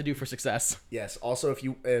 what you have to do for success. Yes. Also, if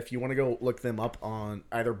you want to go look them up on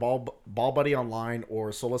either Ball Buddy Online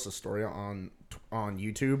or Solus Astoria on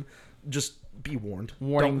YouTube, just be warned.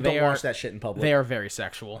 Warning, Don't they watch are- that shit in public. They are very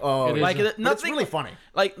sexual. Oh, It is like a- But nothing. it's really funny.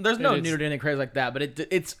 Like there's no It is. nudity and crazy like that, but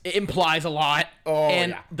it implies a lot Oh,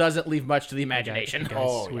 and yeah. doesn't leave much to the imagination. Guys,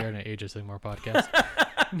 Oh, we're yeah. in an Age of Sigmar podcast.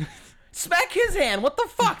 Smack his hand. What the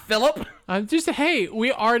fuck, Philip? I'm just, hey,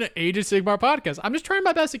 we are an Age of Sigmar podcast. I'm just trying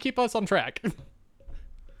my best to keep us on track.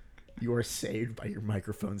 You are saved by your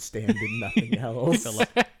microphone stand and nothing else.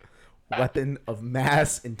 Weapon of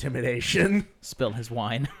mass intimidation. Spill his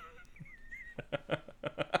wine.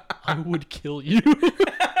 I would kill you.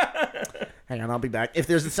 Hang on, I'll be back. If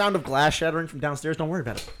there's a sound of glass shattering from downstairs, don't worry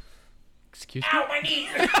about it. Excuse me? My knee.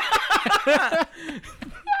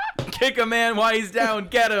 Kick a man while he's down.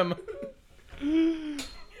 Get him. He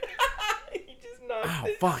just knocked Oh,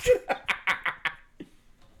 it. fuck.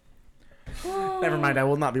 Never mind, I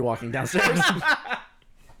will not be walking downstairs.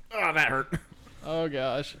 Oh, that hurt. Oh,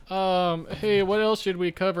 gosh. Hey, what else should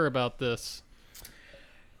we cover about this?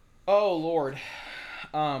 Oh Lord.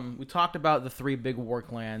 We talked about the three big war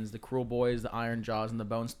clans: the Cruel Boys, the Iron Jaws, and the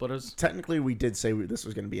Bone Splitters. Technically, we did say this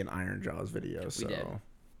was going to be an Iron Jaws video, so... did.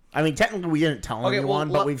 I mean, technically, we didn't tell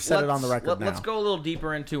anyone, but we've said it on the record now. Let's go a little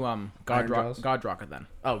deeper into Jaws? Godrocka then.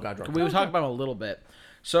 Oh, God, We talked about him a little bit.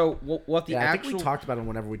 So what the Yeah, I actual think we talked about it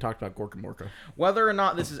whenever we talked about Gorka Morka. whether or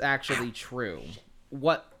not this is actually true,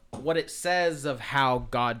 what it says of how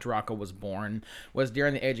Godrocka was born was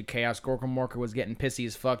during the Age of Chaos, Gorka Morka was getting pissy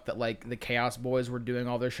as fuck that like the Chaos Boys were doing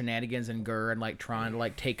all their shenanigans in Gur and like trying to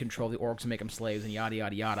like take control of the orcs and make them slaves and yada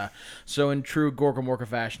yada yada. So in true Gorka Morka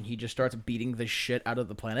fashion, he just starts beating the shit out of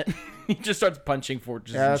the planet. He just starts punching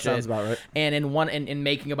fortresses Yeah, and that shit. sounds about right. And in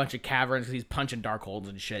making a bunch of caverns, 'cause he's punching dark holes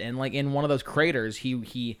and shit. And like in one of those craters,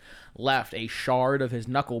 he left a shard of his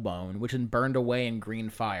knuckle bone, which had burned away in green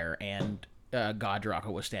fire, and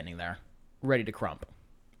Godrocka was standing there, ready to crump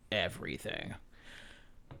everything.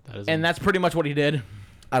 And that's pretty much what he did.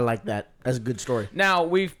 I like that. That's a good story. Now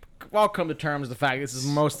we've all come to terms with the fact this is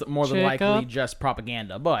more than Jacob? likely just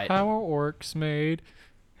propaganda. But How are orcs made?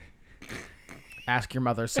 ask your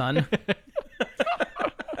mother, son.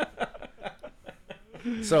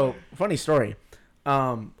 So, funny story.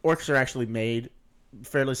 Orcs are actually made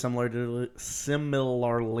fairly similarly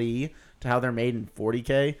to how they're made in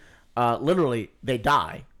 40K. Literally, they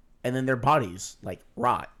die, and then their bodies like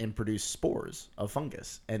rot and produce spores of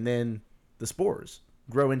fungus, and then the spores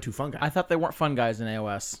grow into fungi. I thought they weren't fun guys in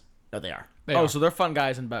AOS. No, they are. They Oh, are. so they're fun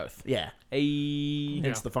guys in both. Yeah, Hey.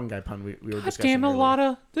 hence the fungi pun we were God discussing. damn, a earlier. lot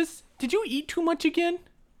of this. Did you eat too much again?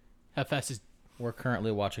 FS is. We're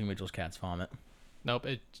currently watching Mitchell's cats vomit. Nope.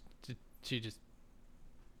 She just.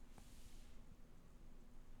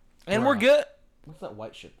 And we're good. What's that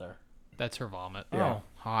white shit there? That's her vomit. Yeah. Oh,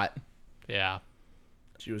 hot. Yeah.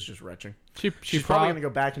 She was just retching. She's She's probably gonna go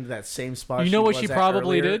back into that same spot. You know what was she at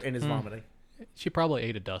probably earlier did? And is vomiting. She probably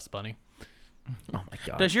ate a dust bunny. Oh my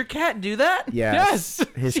god. Does your cat do that? Yes.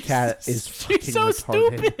 His She's- cat is fucking She's so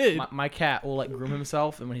retarded. stupid. My cat will like groom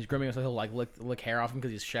himself, and when he's grooming himself, he'll like lick hair off him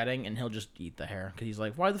because he's shedding, and he'll just eat the hair because he's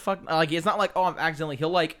like, why the fuck? Like it's not like, oh, I'm accidentally.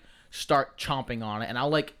 He'll like start chomping on it, and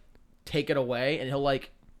I'll like take it away, and he'll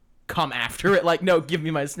like come after it, like, no, give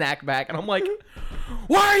me my snack back, and I'm like,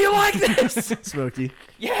 why are you like this? Smokey.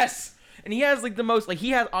 Yes. And he has like the most, like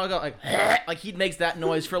he has all got like he makes that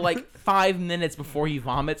noise for like 5 minutes before he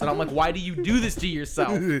vomits, and I'm like, why do you do this to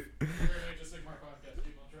yourself?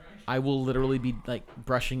 I will literally be like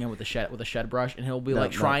brushing him with a shed brush, and he'll be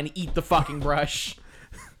like no. trying to eat the fucking brush.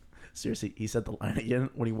 Seriously, he said the line again.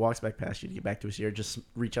 When he walks back past you to get back to his ear, just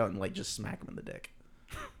reach out and like just smack him in the dick.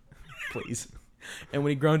 Please. And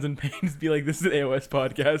when he groans in pain, just be like, "This is an AOS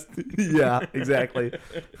podcast." Yeah, exactly.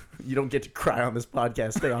 You don't get to cry on this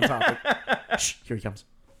podcast. Stay on topic. Shh, here he comes.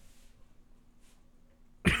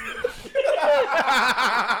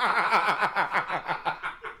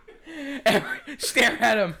 Stare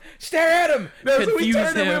at him. Stare at him. No, so we Confuse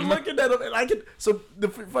turned him him. and looking at him, and I could. So the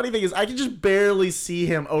funny thing is, I can just barely see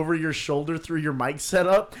him over your shoulder through your mic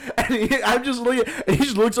setup, and I'm just looking, and he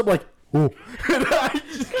just looks up like, "Oh," and I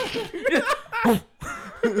just,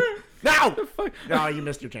 "No, no, you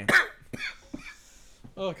missed your chance."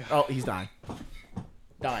 Oh god. Oh, he's dying.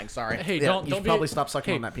 Dying. Sorry. Hey, Yeah, don't you don't should be. probably stop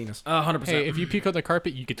sucking hey, on that penis. 100%. Hey, if you puke on the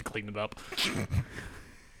carpet, you get to clean it up.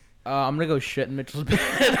 I'm gonna go shit in Mitchell's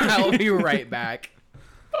bed. I'll be right back.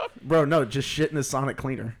 Bro, no, just shit in the Sonic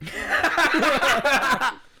cleaner.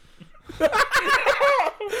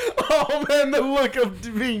 Oh man, the look of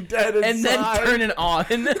being dead inside. And then turn it on.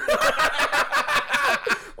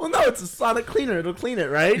 Well, no, it's a Sonic cleaner. It'll clean it,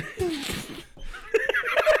 right?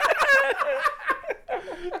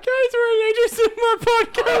 Guys, we're an ASMR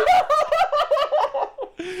podcast.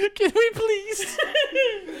 Can we please?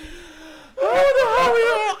 Oh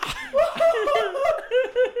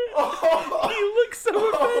no! You look so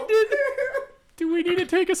offended. Do we need to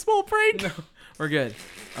take a small break? No, we're good.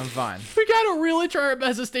 I'm fine. We gotta really try our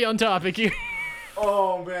best to stay on topic here.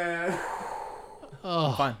 Oh man.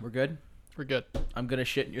 Oh, Fine. We're good. we're good. I'm gonna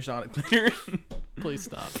shit in your Sonic cleaner. Please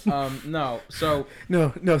stop. No. So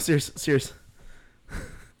No, serious.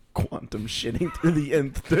 Quantum shitting through the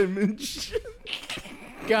nth dimension.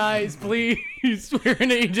 Guys, please. We're an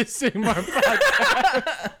ASMR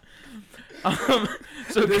podcast.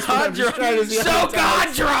 So This one I'm just trying to see how it's God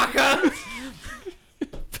Draka.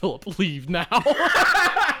 Philip, leave now. I'm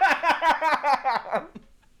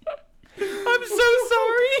so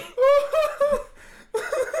sorry.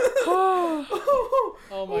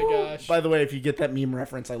 Oh my gosh. By the way, if you get that meme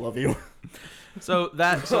reference, I love you. So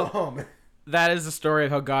Oh man. that is the story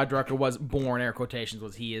of how God Drucker was born. Air quotations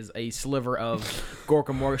was he is a sliver of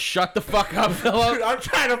Gorka Morgan. Shut the fuck up, Dude, Philip. I'm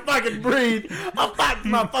trying to fucking breathe. I'm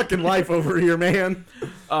fighting my fucking life over here, man.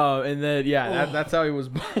 And then that's how he was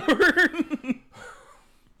born.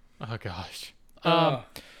 Oh gosh.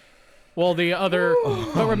 Well, the other,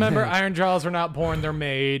 but remember, Iron Jaws are not born; they're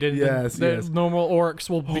made, and Yes, the yes. normal orcs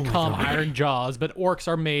will become Iron Jaws. But orcs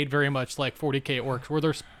are made very much like 40k orcs, where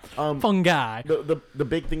they're fungi. The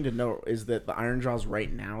big thing to know is that the Iron Jaws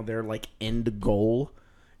right now, their like end goal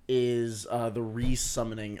is the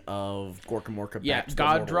re-summoning of Gorka Morka back Yeah, to the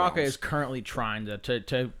God mortal Draka realms. is currently trying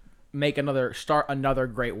to make start another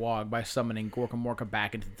Great Wog by summoning Gorka Morka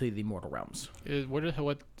back into the Immortal Realms.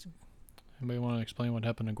 What? Anybody want to explain what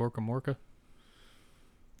happened to Gorka Morka?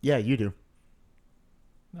 Yeah, you do.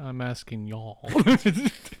 I'm asking y'all.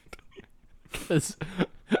 'Cause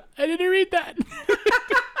I didn't read that.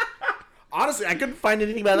 Honestly, I couldn't find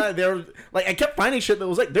anything about that. They're like, I kept finding shit that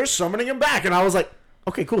was like, they're summoning him back, and I was like,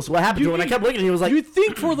 okay, cool. So what happened to him? And I kept looking, and he was like, You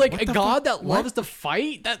think for like a the god fuck? that loves to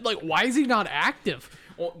fight, that like why is he not active?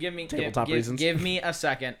 Well, give Tabletop reasons. give me a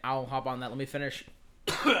second. I'll hop on that. Let me finish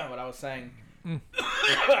what I was saying.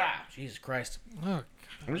 Jesus Christ. Oh,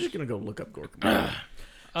 I'm just gonna go look up Gorka Morka.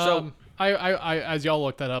 So I as y'all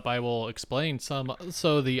look that up, I will explain some.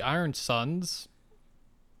 So the Iron Sons,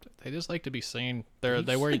 they just like to be seen.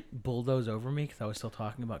 They were bulldoze over me because I was still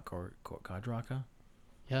talking about God Draka.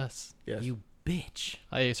 yes. Yes. You bitch.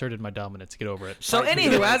 I asserted my dominance. Get over it. So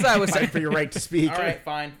anywho, as I was Fight saying, for your right to speak. all right,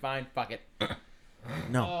 fine, fuck it.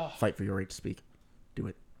 No, fight for your right to speak. Do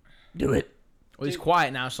it. Do it. Well, he's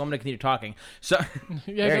quiet now, so I'm gonna continue talking. So,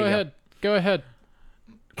 Yeah, There go you go. ahead. Go ahead.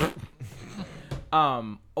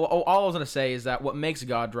 all I was gonna say is that what makes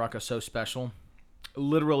God Draka so special,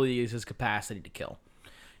 literally, is his capacity to kill.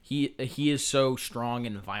 He is so strong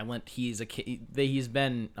and violent. He's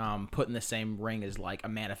been put in the same ring as like a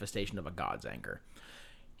manifestation of a god's anger.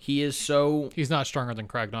 He is so. He's not stronger than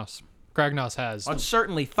Kragnos. Kragnos has. I'd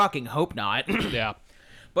certainly fucking hope not. Yeah.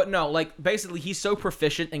 But no, like basically, he's so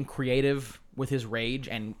proficient and creative with his rage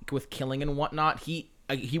and with killing and whatnot. He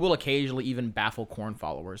will occasionally even baffle Khorne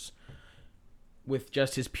followers with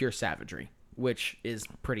just his pure savagery, which is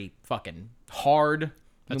pretty fucking hard.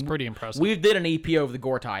 That's pretty impressive. We did an EP over the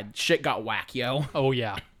Gortide. Shit got whack, yo. Oh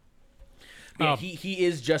yeah. Yeah, he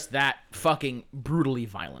is just that fucking brutally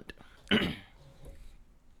violent. And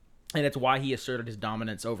it's why he asserted his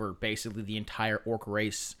dominance over basically the entire orc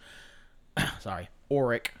race.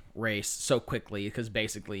 Auric race so quickly because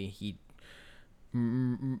basically he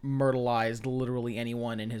myrtleized literally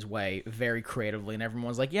anyone in his way very creatively, and everyone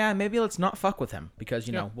was like, yeah, maybe let's not fuck with him because,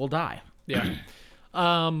 you know, we'll die. Yeah.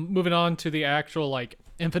 Moving on to the actual like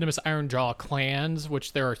infamous Ironjaw clans,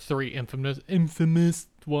 which there are 3 infamous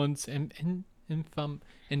ones,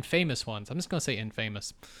 infamous ones. I'm just gonna say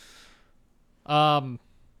infamous.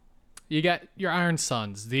 You got your Iron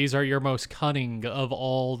Sons. These are your most cunning of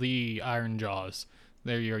all the Ironjaws.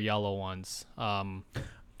 They're your yellow ones.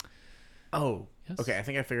 Oh, Yes. okay. I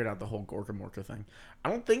think I figured out the whole Gork and Morka thing. I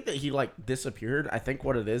don't think that he like disappeared. I think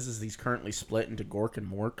what it is he's currently split into Gork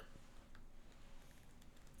and Mork,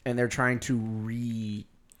 and they're trying to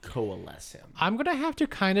re-coalesce him. I'm gonna have to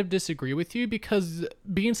kind of disagree with you because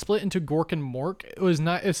being split into Gork and Mork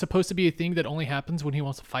is supposed to be a thing that only happens when he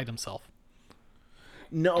wants to fight himself.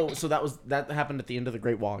 No, so that happened at the end of the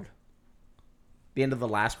Great Wog. The end of the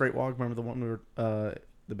last Great Wog. Remember the one we were,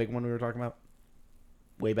 the big one we were talking about,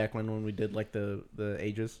 way back when we did like the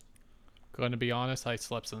ages. Going to be honest, I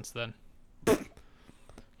slept since then.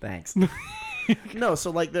 Thanks. No,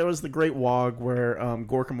 so like there was the Great Wog where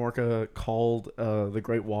Gork and Morka called the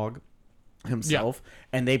Great Wog himself,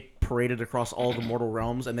 and they paraded across all the mortal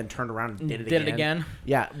realms and then turned around and did it again.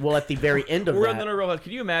 Yeah, well, at the very end of We're that, in the real.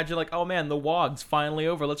 Can you imagine, like, oh man, the Wog's finally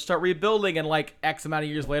over. Let's start rebuilding, and like X amount of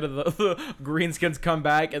years later, the Greenskins come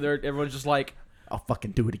back, and everyone's just like, I'll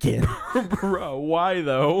fucking do it again. bro, why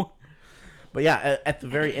though? But yeah, at the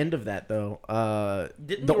very end of that though,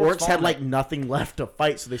 Didn't the the orcs orcs had fall like nothing left to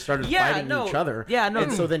fight, so they started fighting each other. Yeah, no.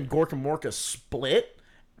 And so then Gork and Morka split,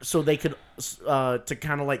 so they could to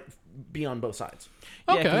kind of like be on both sides.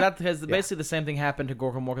 Yeah, Okay. because that has basically the same thing happened to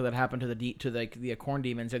Gork and Morka that happened to the Corn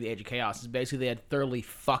Demons at the Age of Chaos. Is basically they had thoroughly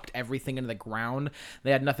fucked everything into the ground.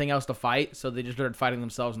 They had nothing else to fight, so they just started fighting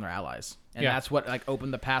themselves and their allies. And Yeah. that's what like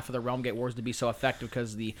opened the path for the Realm Gate Wars to be so effective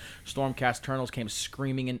because the Stormcast Eternals came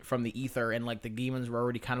screaming in from the ether, and like the demons were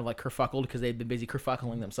already kind of like kerfuckled because they'd been busy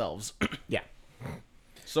kerfuckling themselves. Yeah.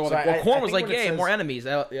 So, So like, I Korn was think like, when it "Yay, says- more enemies."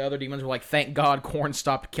 The other demons were like, "Thank God, Korn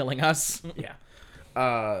stopped killing us."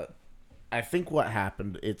 Yeah. I think what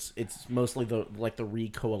happened it's mostly the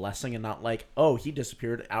recoalescing and not like, oh, he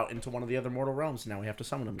disappeared out into one of the other mortal realms, now we have to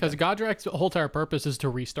summon him Because again. Godrak's whole entire purpose is to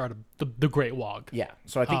restart the Great Wog. Yeah.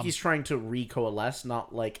 So I think he's trying to recoalesce,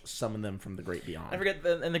 not like summon them from the great I beyond. forget.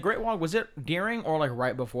 And the Great Wog, was it during or like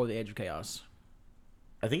right before the Age of Chaos?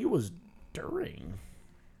 I think it was during.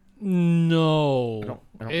 No.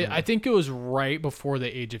 I don't I think it was right before the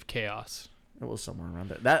Age of Chaos, It was somewhere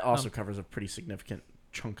around there. That also covers a pretty significant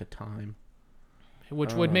chunk of time.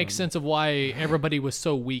 which would make sense of why everybody was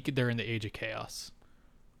so weak during the Age of Chaos.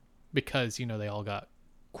 Because, they all got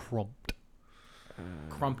crumped.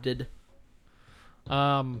 Crumpted.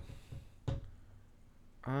 I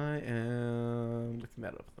am looking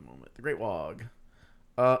that up at the moment. The Great Wog.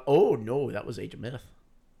 Oh no, that was Age of Myth.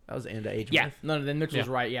 That was the end of Age of Yeah, Myth. no, then Mitch was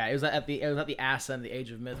Yeah. right. Yeah, it was at the Asa and the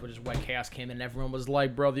Age of Myth, which is when Chaos came in, and everyone was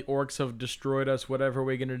like, "Bro, the orcs have destroyed us. Whatever are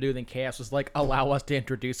we gonna do?" Then Chaos was like, "Allow us to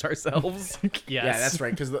introduce ourselves." Yes. Yeah, that's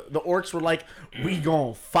right. Because the orcs were like, "We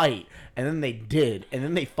gonna fight," and then they did, and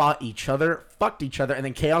then they fought each other, fucked each other, and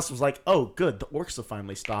then Chaos was like, "Oh, good, the orcs have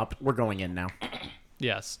finally stopped. We're going in now."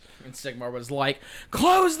 Yes. And Sigmar was like,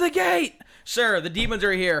 "Close the gate, sir. The demons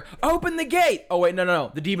are here. Open the gate." Oh wait,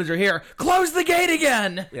 no. The demons are here. Close the gate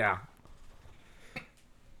again. Yeah.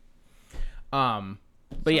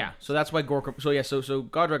 But yeah, so that's why Gorka. So yeah, so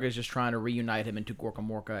Godrak is just trying to reunite him into Gorka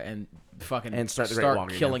Morka and fucking And start the Great Wog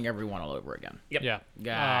again. killing everyone all over again. Yeah.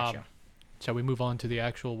 Gotcha. Shall we move on to the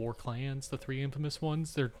actual war clans, the 3 infamous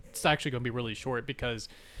ones? It's actually going to be really short because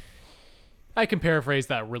I can paraphrase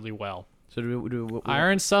that really well. So do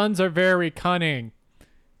Iron Sons are very cunning.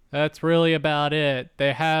 That's really about it.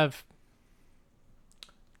 They have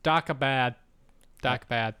Dakabad.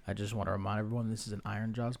 Dakabad. I just want to remind everyone this is an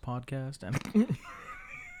Iron Jaws podcast, and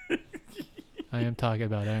I am talking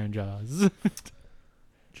about Iron Jaws.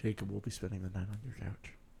 Jacob will be spending the night on your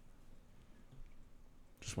couch.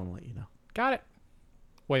 Just want to let you know. Got it.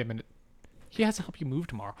 Wait a minute. He has to help you move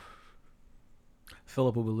tomorrow.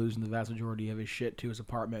 Philip will be losing the vast majority of his shit to his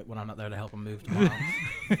apartment when I'm not there to help him move tomorrow.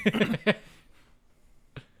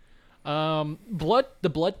 The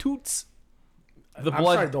Blood Toots. The I'm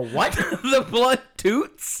blood, sorry, the what? the blood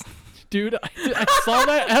toots. Dude, I saw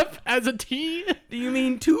that F as a T. Do you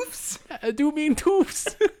mean tooths? I do mean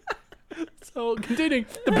toots. So, continuing.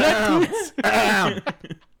 The Blood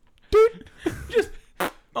Toots.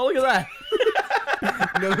 Oh, look at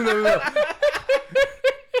that. No.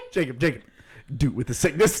 Jacob, do it with the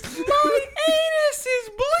sickness. My anus is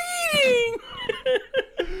bleeding.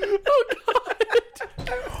 Oh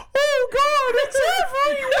God, it's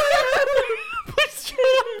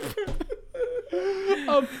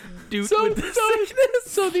Dude, So, with the so, sickness.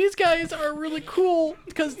 so these guys are really cool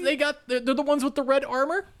because they're the ones with the red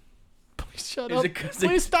armor. Shut Is up. it 'cause they-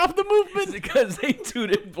 Please stop the Is movement. it because they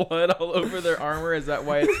tooted blood all over their armor? Is that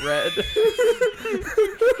why it's red?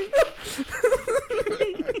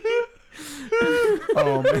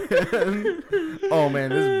 Oh man. Oh man,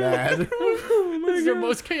 this is bad. This is your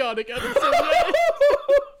most chaotic episode yet.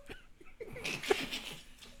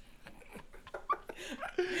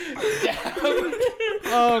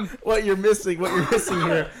 What you're missing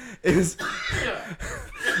here is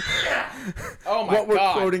Oh my what we're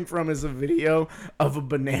god! quoting from is a video of a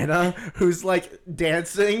banana who's like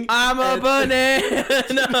dancing. I'm a and- banana.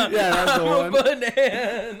 Yeah, that's the I'm one. a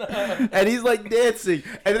banana. And he's like dancing,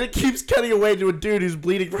 and then it keeps cutting away to a dude who's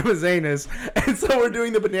bleeding from his anus, and so we're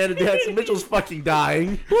doing the banana dance, and Mitchell's fucking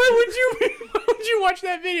dying. Why would you watch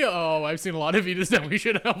that video? Oh, I've seen a lot of videos that we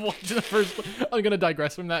should have watched the first. I'm gonna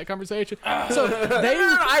digress from that conversation. So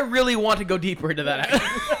I really want to go deeper into that.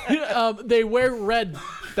 they wear red.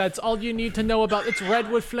 That's all you need to know about. It's red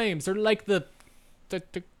with flames. They're like the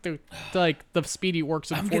Speedy Works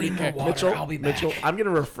in 40K. Mitchell, I'm gonna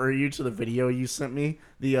refer you to the video you sent me,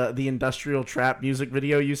 the industrial trap music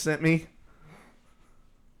video you sent me.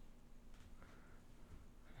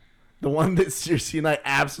 The one that Cersei and I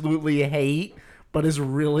absolutely hate, but is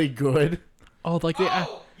really good. Oh, like they.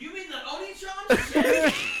 Oh, you mean the Oni-chan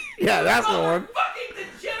shit? Yeah, that's the one. Fucking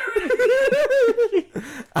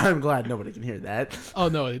degenerate. I'm glad nobody can hear that. Oh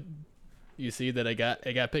no, you see that it got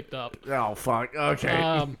picked up. Oh fuck.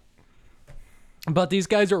 Okay. But these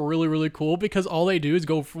guys are really really cool because all they do is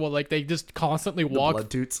go for like they just constantly walk Blood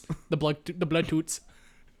toots. the blood toots.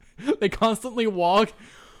 They constantly walk.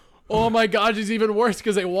 Oh my gosh, it's even worse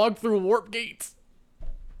because they walk through warp gates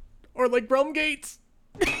or like realm gates.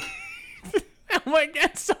 Oh my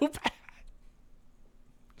god, so bad.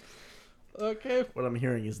 Okay. What I'm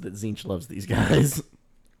hearing is that Zinch loves these guys.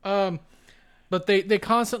 But they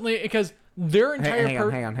constantly because their entire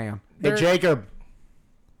Hang on. Hey, their- Jacob.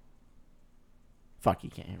 Fuck, you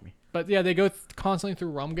can't hear me. But yeah, they go constantly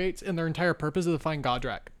through realm gates, and their entire purpose is to find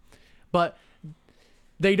Godrak. But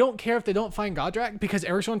they don't care if they don't find Godrak because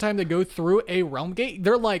every single time they go through a realm gate,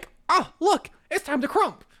 they're like, "Ah, look, it's time to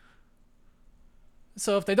crump."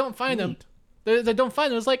 So if they don't find them, they don't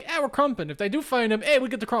find them. It's like, we're crumping. If they do find them, we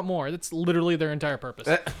get to crump more. That's literally their entire purpose.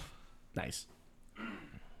 Nice.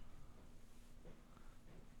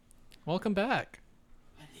 Welcome back.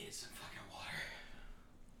 I need some fucking water.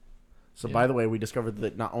 So by the way, we discovered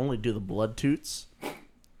that not only do the blood toots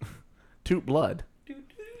toot blood,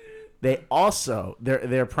 they also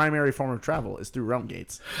their primary form of travel is through realm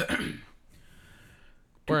gates.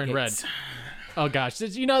 We're in red. Gates. Oh gosh,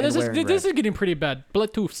 this is getting pretty bad.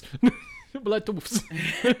 Blood tooths. Blood tooths.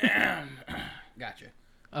 Gotcha.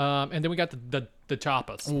 And then we got the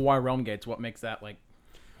choppas. Why realm gates? What makes that like?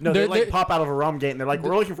 No, they They're- pop out of a realm gate and they're like,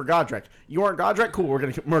 "We're looking for Godrak. You aren't Godrak? Cool, we're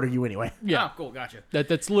gonna murder you anyway." Yeah. Oh, cool. Gotcha.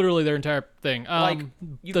 That's literally their entire thing. Like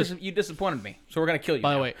you, the- you disappointed me, so we're gonna kill you.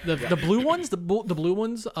 by the now. way, the blue ones, the blue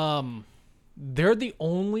ones, they're the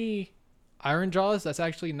only Iron Jaws that's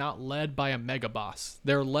actually not led by a mega boss.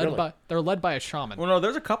 They're led Really? by a shaman. Well, no,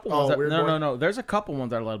 there's a couple ones. Oh, That, weird boy. no. There's a couple ones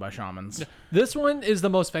that are led by shamans. This one is the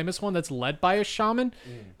most famous one that's led by a shaman.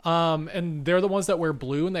 And they're the ones that wear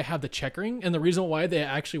blue and they have the checkering. And the reason why they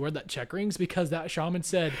actually wear that checkering is because that shaman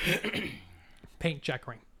said, paint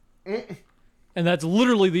checkering. And that's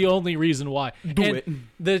literally the only reason why. Do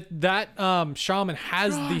That shaman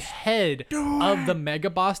has the head of the mega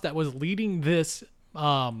boss that was leading this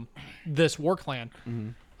this war clan.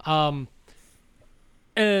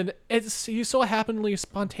 And he so happenly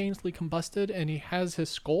spontaneously combusted and he has his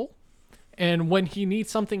skull. And when he needs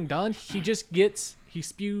something done, he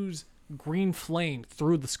spews green flame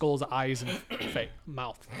through the skull's eyes and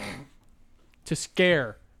mouth to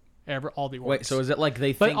scare all the orcs. Wait, so is it like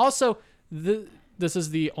they But think? also, this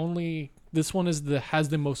one has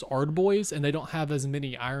the most Ard boys, and they don't have as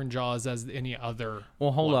many Iron Jaws as any other.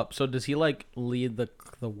 Well, hold up. So does he like lead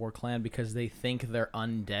the war clan because they think their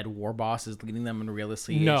undead war boss is leading them, and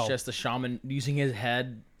realistically, No. it's just the shaman using his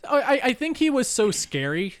head? I think he was so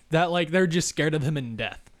scary that like they're just scared of him in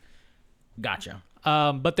death. Gotcha.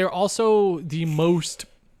 But they're also the most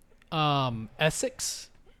Essex,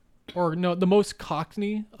 or no, the most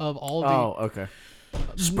Cockney of all the. Oh, okay.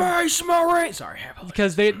 Space Marine. Sorry, I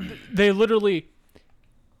apologize. Because they literally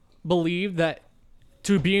believe that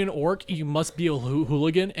to be an orc you must be a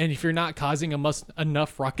hooligan, and if you're not causing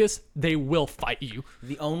enough ruckus, they will fight you.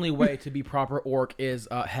 The only way to be proper orc is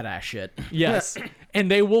head ass shit. Yes, and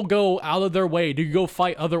they will go out of their way to go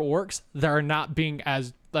fight other orcs that are not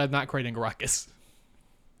not creating ruckus.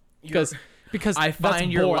 Because I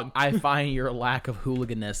find boring. I find your lack of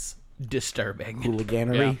hooliganess disturbing.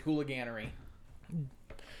 Hooliganery. Yeah, hooliganery.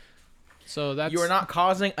 So that's You are not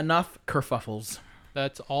causing enough kerfuffles.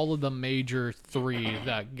 That's all of the major 3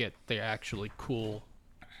 that get the actually cool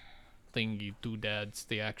thingy doodads,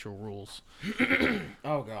 the actual rules.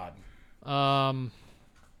 Oh God.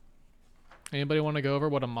 Anybody want to go over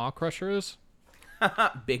what a Maw Crusher is?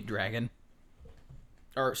 Big dragon.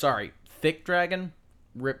 Or sorry, thick dragon.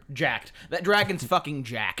 Jacked. That dragon's fucking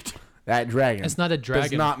jacked. That dragon. It's not a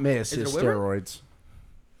dragon. Does not miss Is it his a wyvern? steroids.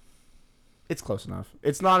 It's close enough.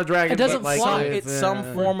 It's not a dragon. It doesn't but like, fly. It's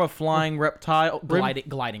some form of flying reptile,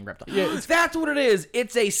 gliding reptile. Yeah, That's what it is.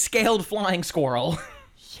 It's a scaled flying squirrel.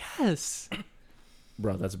 Yes.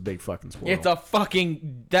 Bro, that's a big fucking squirrel. It's a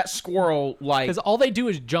fucking that squirrel like. Because all they do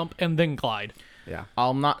is jump and then glide. Yeah.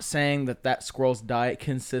 I'm not saying that squirrel's diet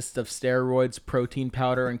consists of steroids, protein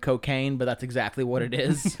powder, and cocaine, but that's exactly what it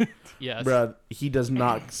is. Yes. Bro, he does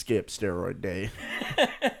not skip steroid day.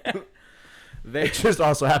 There It just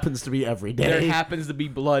also happens to be every day. happens to be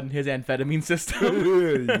blood in his amphetamine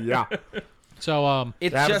system. Yeah. So,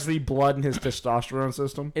 It's There happens just to be blood in his testosterone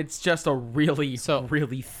system. a really So-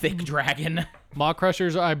 really thick dragon. Maw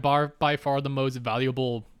Crushers are by far the most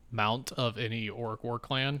valuable mount of any Orc War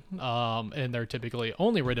clan. And they're typically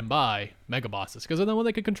only ridden by Mega Bosses, because they're the one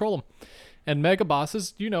that can control them. And Mega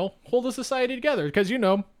Bosses, hold the society together, because,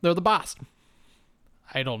 they're the boss.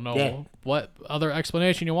 I don't know Yeah. what other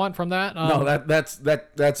explanation you want from that. No, that's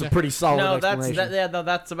a pretty solid No, explanation.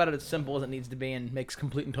 that's about as simple as it needs to be and makes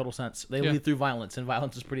complete and total sense. They Yeah. lead through violence, and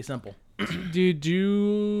violence is pretty simple. Did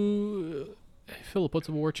you... Philip, what's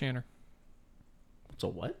a War Chanter? It's a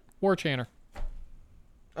what? War Chanter.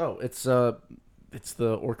 Oh, it's the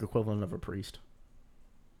orc equivalent of a priest.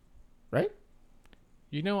 Right?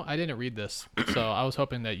 I didn't read this, so I was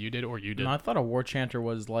hoping that you did or you did. No, I thought a war chanter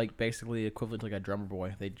was like basically equivalent to like a drummer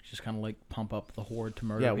boy. They just kind of like pump up the horde to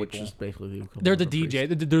murder Yeah, people. which is basically the equivalent They're the of a priest.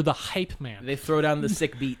 DJ. They're the hype man. They throw down the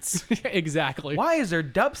sick beats. Exactly. Why is there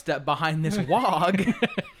dubstep behind this wog?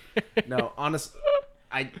 No, honest,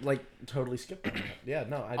 I like totally skipped that. Yeah,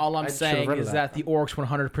 no. All I'm I should've saying read is that the orcs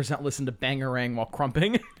 100% listen to Bangarang while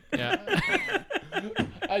crumping. Yeah.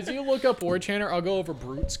 As you look up War Chanter, I'll go over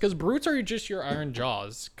Brutes, because Brutes are just your Iron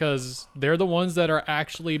Jaws, because they're the ones that are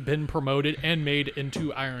actually been promoted and made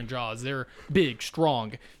into Iron Jaws. They're big,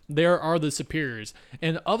 strong. They are the superiors.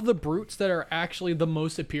 And of the Brutes that are actually the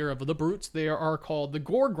most superior of the Brutes, they are called the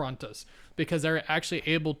Gorgruntas, because they're actually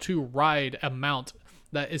able to ride a mount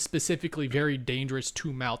that is specifically very dangerous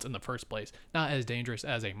to mount in the first place. Not as dangerous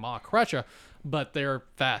as a Maw Crusher, but they're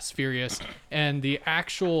fast, furious, and the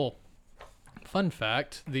actual... Fun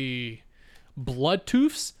fact, the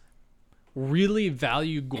Bloodtooths really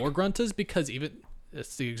value Gorgruntas because even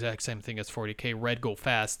it's the exact same thing as 40k Red Go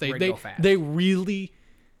Fast. They Red Go Fast. they really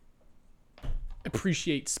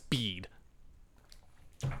appreciate speed.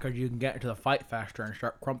 Because you can get into the fight faster and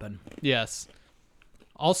start crumping. Yes.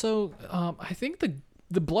 Also, I think the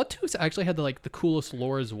Bloodtooths actually had the coolest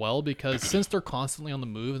lore as well, because since they're constantly on the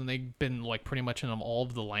move and they've been pretty much in all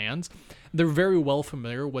of the lands, they're very well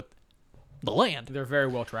familiar with the land. They're very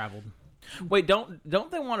well traveled. Wait, don't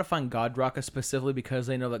they want to find Godraka specifically because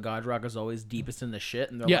they know that Godraka is always deepest in the shit,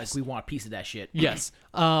 and they're Yes. like, we want a piece of that shit. Yes.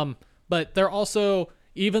 But they're also,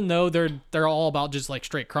 even though they're all about just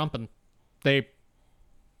straight crumping, they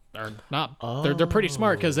are not. They're pretty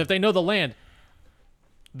smart, because if they know the land,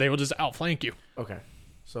 they will just outflank you. Okay,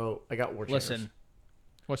 so I got war chanters. Listen,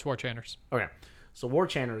 What's War Chanters? Okay, so war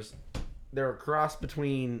chanters, they're a cross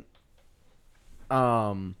between,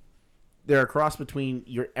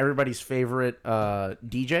 your everybody's favorite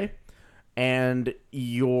DJ and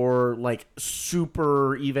your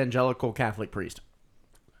super evangelical Catholic priest.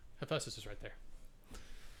 Hephaestus is right there.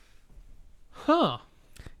 Huh.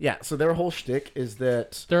 Yeah, so their whole shtick is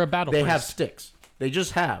that They're a battle they priest. have sticks. They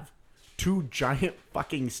just have two giant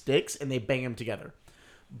fucking sticks and they bang them together.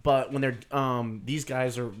 But when they're these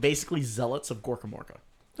guys are basically zealots of Gorka Morka.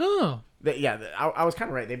 Oh, I was kind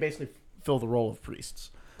of right. They basically fill the role of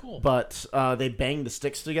priests. cool. But they bang the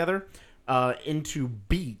sticks together into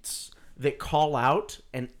beats that call out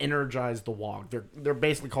and energize the Wog. They're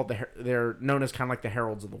basically called they're known as kind of like the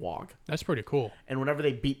heralds of the Wog. That's pretty cool. And whenever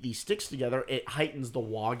they beat these sticks together, it heightens the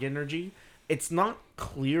Wog energy. It's not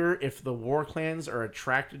clear if the war clans are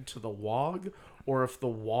attracted to the Wog or if the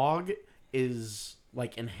Wog is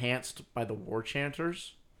enhanced by the war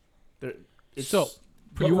chanters. So,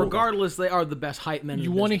 but regardless, they are the best hype men.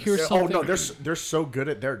 You want to hear something? Oh no, they're so good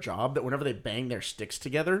at their job that whenever they bang their sticks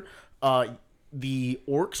together, the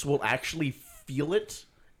orcs will actually feel it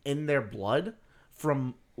in their blood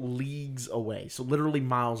from leagues away, so literally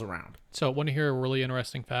miles around. So, want to hear a really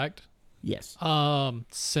interesting fact? Yes.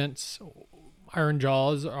 Since Iron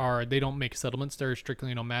Jaws they don't make settlements. They're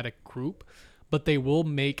strictly a nomadic group, but they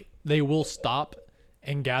will stop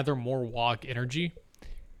and gather more Wog energy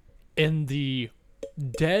in the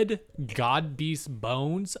dead god beast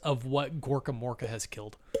bones of what Gorka Morka has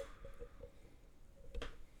killed.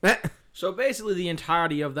 So basically, the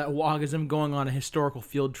entirety of that Wog is him going on a historical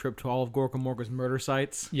field trip to all of Gorka Morka's murder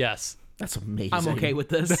sites. Yes. That's amazing. I'm okay with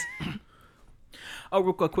this. Oh,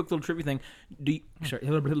 real quick little trivia thing.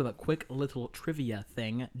 Quick little trivia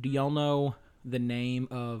thing. Do y'all know the name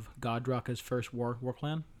of Godraka's first war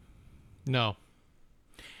clan? No.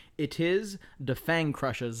 It is the Fang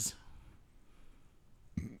Crushers.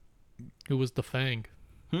 Who was the Fang?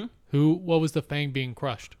 What was the Fang being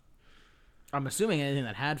crushed? I'm assuming anything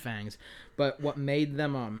that had fangs, but what made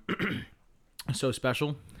them so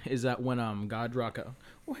special is that when Godraka,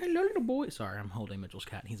 oh hello little boy, sorry I'm holding Mitchell's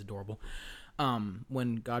cat, he's adorable.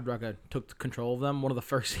 When Godraka took control of them, one of the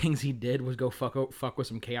first things he did was go fuck with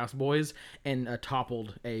some Chaos Boys and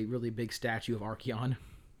toppled a really big statue of Archeon.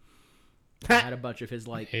 Had a bunch of his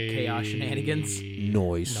chaos shenanigans.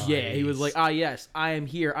 Noise. Yeah, he was like, yes, I am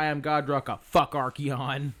here. I am Godraka. Fuck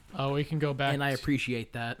Archeon. Oh, we can go back. And I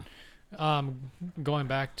appreciate that. Going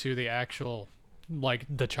back to the actual,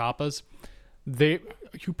 the Choppas. Are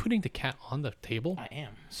you putting the cat on the table? I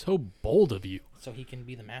am. So bold of you. So he can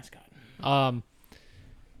be the mascot.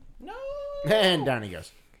 No. And down he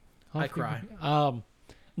goes. I cry.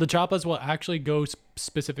 The Choppas will actually go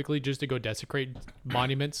specifically just to go desecrate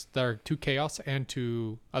monuments that are to Chaos and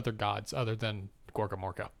to other gods other than Gorka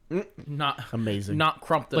Morka. Not Amazing. Not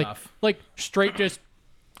crumped enough. Straight just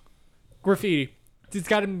graffiti. He's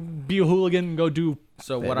got to be a hooligan and go do.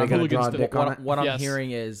 So They what I'm gotta draw a dick on it? what I'm Yes.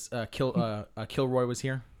 hearing is Kilroy was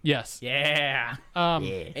here. Yes. Yeah.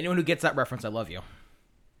 Anyone who gets that reference, I love you.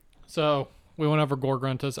 So we went over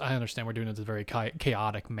Gorgruntas. I understand we're doing it in a very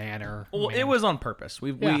chaotic manner. Well, it was on purpose.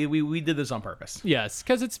 We did this on purpose. Yes,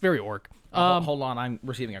 because it's very orc. Hold on, I'm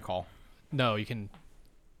receiving a call. No, you can.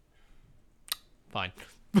 Fine.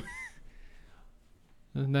 The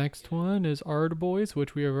next one is Ardboys,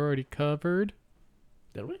 which we have already covered.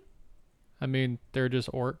 Did we? I mean, they're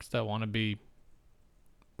just orcs that want to be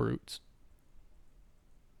brutes.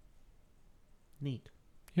 Neat.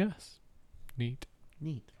 Yes. Neat.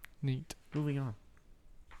 Neat. Neat. Moving on.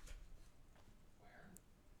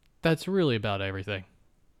 That's really about everything.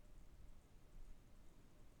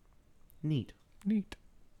 Neat. Neat.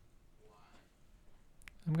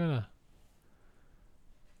 I'm gonna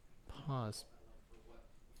pause.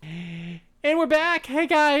 And we're back. Hey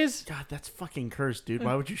guys. God, that's fucking cursed, dude.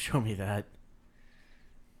 Why would you show me that?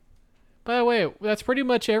 By the way, that's pretty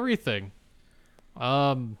much everything.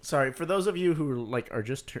 Sorry, for those of you who are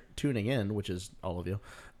just tuning in, which is all of you,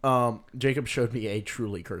 Jacob showed me a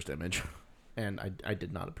truly cursed image, and I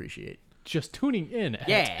did not appreciate. Just tuning in at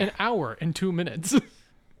Yeah. an hour and 2 minutes.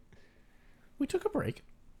 We took a break.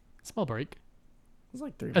 It Small break. was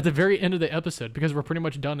like 3 At minutes. the very end of the episode, because we're pretty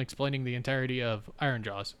much done explaining the entirety of Iron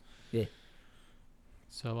Jaws. Yeah.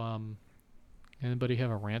 So, anybody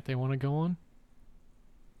have a rant they want to go on?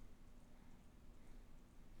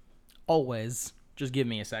 Always. Just give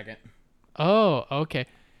me a second. Oh, okay.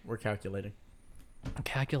 We're calculating. I'm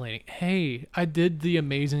calculating. Hey, I did the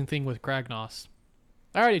amazing thing with Kragnos.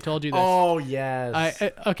 I already told you this. Oh yes.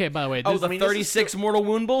 Okay, by the way, Oh, this, the 36 mortal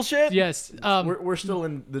wound bullshit? yes. we're still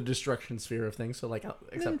in the destruction sphere of things, so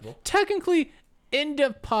acceptable. Technically, end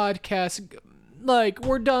of podcast.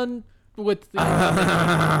 We're done with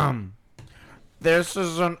the. This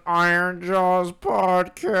is an Iron Jaws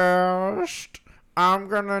podcast. I'm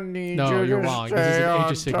gonna need No, you you're to wrong. This stay is an Age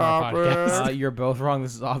on of Sigmar top podcast. of- You're both wrong.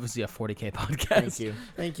 This is obviously a 40K podcast. Thank you.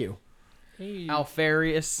 Thank you. Hey.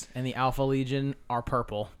 Alfarius and the Alpha Legion are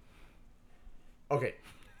purple. Okay.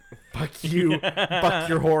 Fuck you. Fuck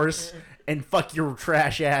your horse. And fuck your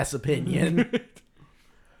trash ass opinion.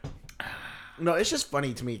 No, it's just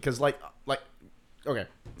funny to me because, okay,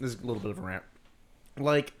 this is a little bit of a rant.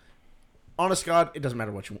 Honest God, it doesn't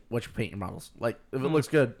matter what you paint your models. If it looks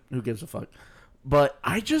good, who gives a fuck? But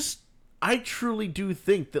I truly do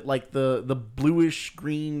think that the bluish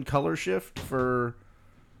green color shift for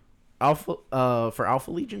Alpha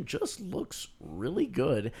Legion just looks really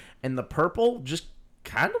good, and the purple just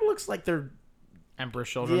kind of looks like they're Emperor's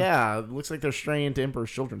Children. yeah, it looks like they're straying into Emperor's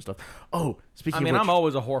Children stuff. Oh, speaking I mean, of which, I'm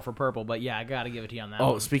always a whore for purple, but yeah, I gotta give it to you on that.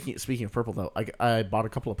 oh, one. speaking of purple though, I bought a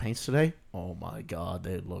couple of paints today. Oh my god,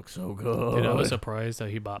 they look so good. Dude, I was surprised that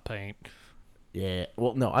he bought paint. Yeah,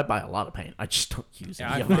 well, no, I buy a lot of paint. I just don't use it.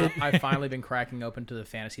 Yeah, I've finally been cracking open to the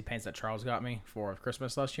fantasy paints that Charles got me for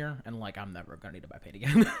Christmas last year, and I'm never gonna need to buy paint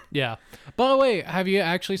again. Yeah. By the way, have you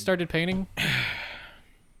actually started painting?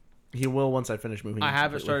 He will once I finish moving. I him haven't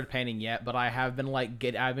completely. started painting yet, but I have been like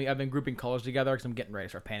I've been grouping colors together because I'm getting ready to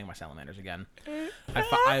start painting my salamanders again.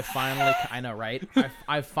 I finally, I know, right?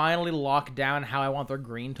 I finally locked down how I want their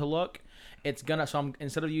green to look. It's gonna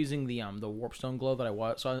instead of using the warpstone glow that I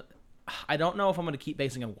was, I don't know if I'm gonna keep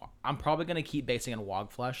basing in. I'm probably gonna keep basing in Wog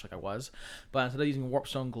Flesh like I was, but instead of using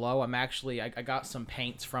warpstone glow, I got some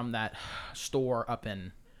paints from that store up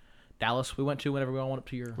in Dallas we went to whenever we all went up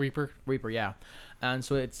to your Reaper. yeah. And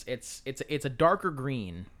so it's a darker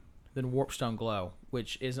green than Warpstone Glow,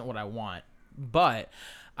 which isn't what I want. But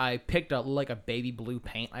I picked up like a baby blue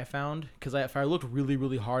paint I found because if I looked really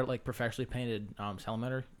really hard at like professionally painted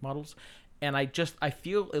salamander models, and I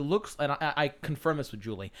feel it looks, and I confirmed this with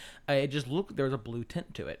Julie. It just looked there's a blue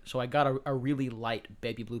tint to it, so I got a really light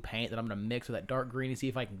baby blue paint that I'm gonna mix with that dark green to see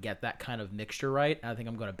if I can get that kind of mixture right. And I think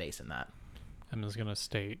I'm gonna base in that. I'm just gonna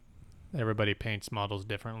state everybody paints models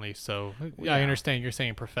differently, so Yeah. I understand you're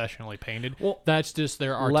saying professionally painted. Well, that's just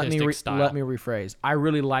their artistic style. Let me rephrase. I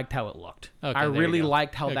really liked how it looked. Okay, I there you really go.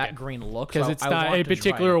 liked how Okay. that green looks. Because so it's I not want a to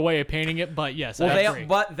particular try it. way of painting it, but yes, I Well, agree.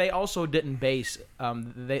 but they also didn't base.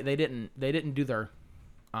 They didn't do their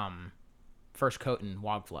first coat in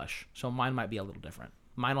Wog Flesh, so mine might be a little different.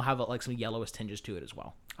 Mine will have like some yellowish tinges to it as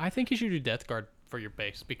well. I think you should do Death Guard for your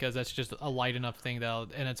base because that's just a light enough thing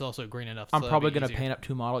and it's also green enough. I'm so probably going gonna paint up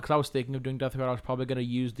two models because I was thinking of doing Death Guard. I was probably gonna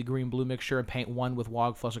use the green blue mixture and paint one with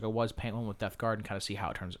Wog Flesh like I was, paint one with Death Guard, and kind of see how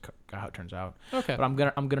it turns out. Okay. But I'm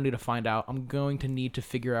gonna need to find out. I'm going to need to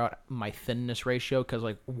figure out my thinness ratio because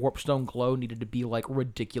like Warpstone Glow needed to be like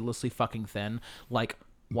ridiculously fucking thin, like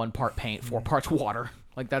 1 part paint, 4 parts water.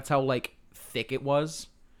 Like that's how like thick it was.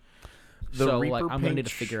 The So Reaper like I'm gonna need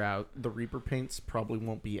to paint- figure out. The Reaper paints probably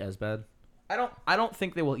won't be as bad I don't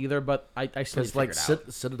think they will either, but I still need because to like figure it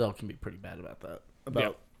out. Citadel can be pretty bad about that.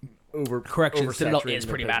 About over Correction, Citadel oversaturating is their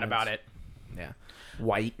pretty bad pigments. about it. Yeah,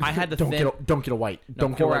 white. I had to don't thin- don't get a white. No,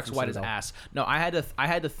 Don't get a white. Korax from white as Citadel. ass. No, I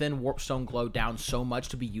had to thin Warpstone Glow down so much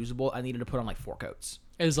to be usable. I needed to put on like 4 coats.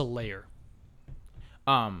 It is a layer.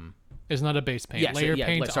 Um, It's not a base paint. yes, Layer yeah,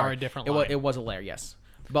 paints like, sorry. are a different It line. it was a layer, yes,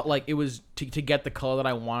 but like it was to get the color that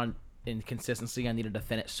I wanted in consistency. I needed to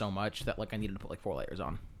thin it so much that like I needed to put like 4 layers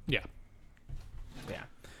on. yeah. Yeah.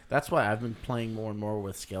 That's why I've been playing more and more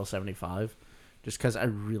with Scale 75, just because I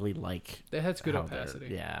really like. It has good how they're- opacity.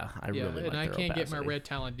 Yeah, I Yeah, really like and I their can't get my opacity. Red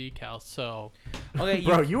Talon decal, so Okay,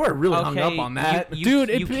 Bro, you are really hung up on that. Dude, you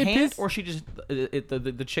it can't, piss- or she just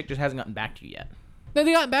the chick just hasn't gotten back to you yet. then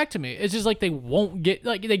they got back to me. It's just like they won't get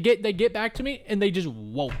they get back to me and they just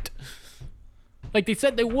won't. Like they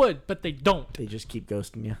said they would, but they don't. They just keep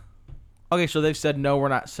ghosting you. Okay, so they've said no, we're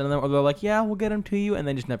not sending them, or they're like, yeah, we'll get them to you, and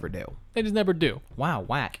they just never do. They just never do. Wow,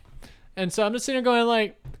 whack. And so I'm just sitting there going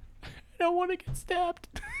like, I don't want to get stabbed.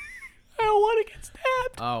 I don't want to get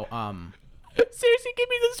stabbed. Oh, Seriously, give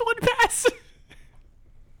me this one pass.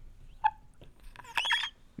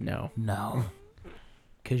 No. no.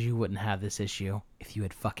 Because you wouldn't have this issue if you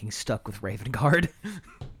had fucking stuck with Raven Guard.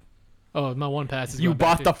 Oh, my one pass is You going back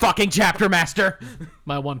bought to, the fucking chapter master.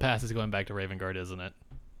 my one pass is going back to Raven Guard, isn't it?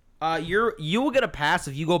 You will get a pass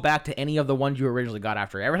if you go back to any of the ones you originally got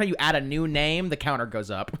after. Every time you add a new name, the counter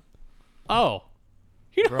goes up. Oh.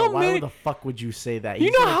 You know Bro, how why many? the fuck would you say that? You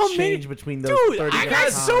He's know gonna how many- change between those Dude, 30 I different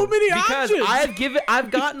got so times. many Because options.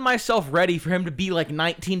 I've gotten myself ready for him to be like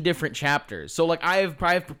 19 different chapters. So like I've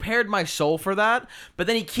prepared my soul for that. But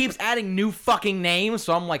then he keeps adding new fucking names.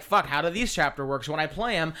 So I'm like, fuck, how do these chapter work? So when I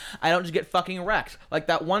play him, I don't just get fucking wrecked. Like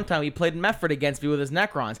that one time he played Mephrit against me with his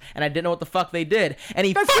Necrons, and I didn't know what the fuck they did, and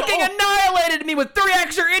he fucking annihilated me with 3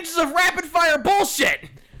 extra inches of rapid fire bullshit.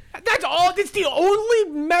 That's all. That's the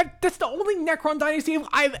only. That's the only Necron Dynasty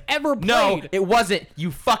I've ever played. No, it wasn't,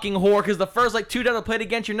 you fucking whore, because the first like 2 times I played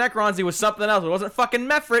against your Necrons, it was something else. It wasn't fucking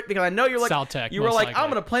Mephrit, because I know you're like, Saltec, you were most like, likely. I'm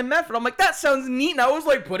gonna play Mephrit. I'm like, that sounds neat, and I was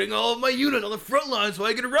like putting all of my units on the front line so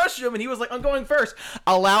I could rush him, and he was like, I'm going first.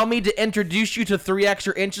 Allow me to introduce you to 3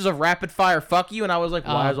 extra inches of rapid fire, fuck you, and I was like,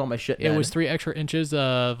 why is all my shit It dead? was 3 extra inches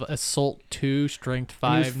of Assault 2, Strength And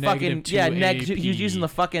 5, he was fucking negative 2 yeah, AP. he was using the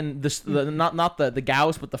fucking the not the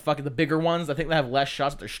Gauss, but the fucking the bigger ones. I think they have less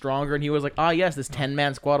shots, but they're stronger. And he was like, "Ah, yes, this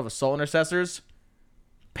 10-man squad of assault intercessors,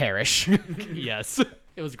 perish." Yes.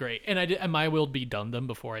 It was great. And I did. And my will be done them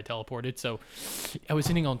before I teleported. So I was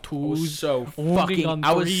sitting on twos. So wounding fucking, on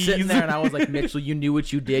I was threes. sitting there and I was like, Mitchell, you knew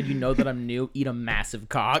what you did. You know that I'm new. Eat a massive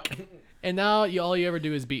cock. And now all you ever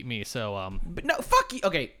do is beat me. So But no, fuck you.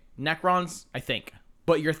 Okay, Necrons, I think.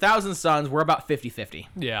 But your Thousand Suns, we're about 50-50.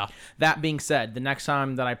 yeah. That being said, the next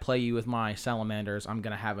time that I play you with my Salamanders, I'm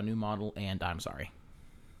going to have a new model, and I'm sorry.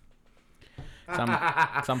 'Cause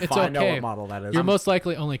I'm It's fine. I know okay. what model that is. You're most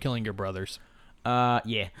likely only killing your brothers.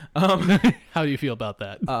 Yeah. How do you feel about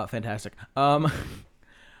that? Fantastic. I'm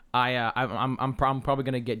probably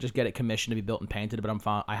gonna get it commissioned to be built and painted, but I'm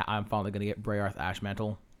finally gonna get Brayarth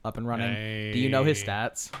Ashmantle up and running. Do you know his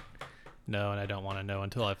stats? No, and I don't want to know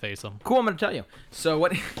until I face him. Cool, I'm gonna tell you. So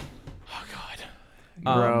what? Oh God.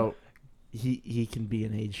 Bro, he can be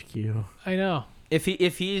an HQ. I know. If he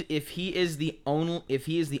is the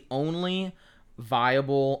only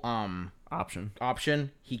viable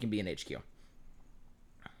option, he can be an HQ.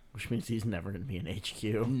 Which means he's never gonna be an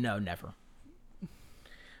HQ. No, never.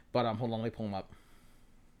 But hold on, let me pull him up.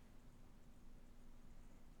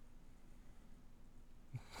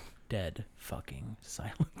 Dead fucking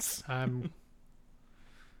silence.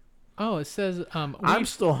 Oh, it says I'm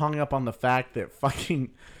still hung up on the fact that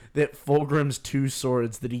Fulgrim's two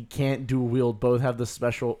swords that he can't dual wield both have the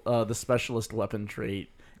specialist weapon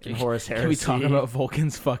trait in Horus Heresy. Can we talk about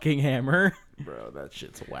Vulcan's fucking hammer? Bro, that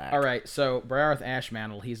shit's whack. All right, so Brayarth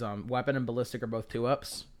Ashmantle, he's weapon and ballistic are both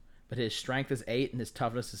 2-ups, but his strength is 8 and his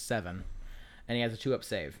toughness is 7, and he has a 2-up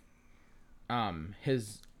save.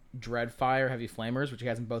 His Dreadfire heavy flamers, which he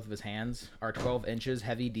has in both of his hands, are 12 inches,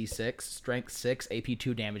 heavy D6, strength 6, AP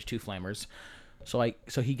 2, damage 2 flamers. So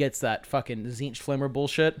he gets that fucking Tzeentch flamer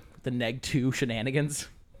bullshit, the neg 2 shenanigans.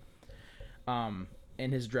 And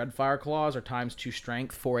his Dreadfire claws are times 2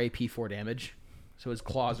 strength, 4 AP, 4 damage. So his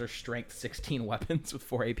claws are strength 16 weapons with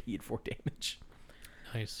 4 AP and 4 damage.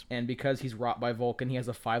 Nice. And because he's wrought by Vulcan, he has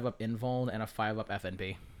a 5-up invuln and a 5-up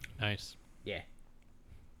FNP. Nice. Yeah.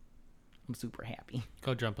 I'm super happy.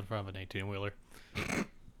 Go jump in front of an 18-wheeler.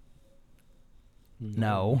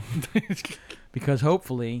 No. Because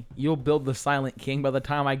hopefully you'll build the Silent King by the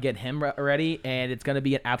time I get him ready, and it's going to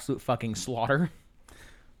be an absolute fucking slaughter.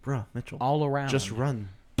 Bro, Mitchell. All around. Just run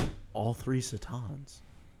all 3 Satans.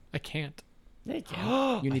 I can't. Yeah, you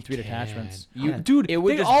can. You need 3 detachments. Dude, it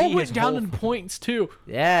would they just all be went his down whole- in points, too.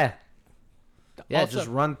 Yeah. Yeah, Also- just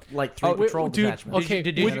run like 3 Oh, patrol Dude, detachments. okay,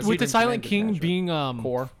 Did you with see the the Silent command King detachment?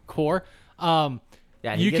 being Core.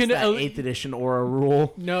 Yeah, he you gets can that 8th edition aura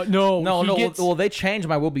rule. No, No, he gets, well, they changed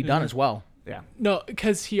my Will Be Done as well. Yeah. no,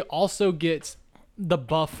 because he also gets the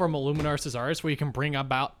buff from Illuminar Cesaris, where you can bring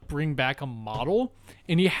back a model,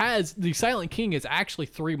 and he has the Silent King is actually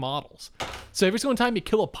 3 models. So every single time you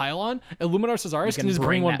kill a pylon, Illuminar Cesaris can just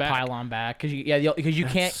bring one that back. pylon back because you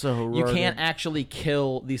can't so you retarded. can't actually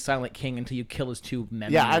kill the Silent King until you kill his 2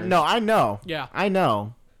 members. Yeah, I know. Yeah. I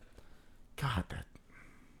know. God, that.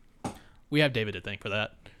 We have David to thank for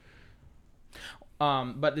that.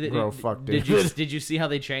 But Bro, fuck did David. you see how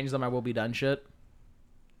they changed the My Will Be Done shit?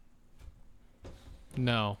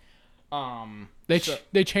 No, They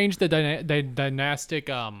they changed the dynastic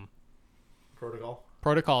Protocol.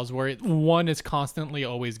 protocols where one is constantly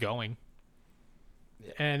always going.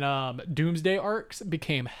 And Doomsday arcs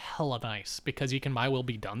became hella nice because you can My Will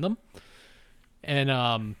Be Done them.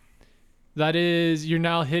 And that is, you're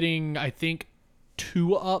now hitting, I think,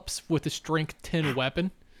 2-ups with a strength 10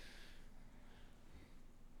 weapon.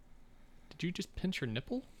 Did you just pinch your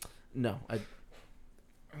nipple? No,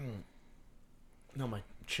 No, my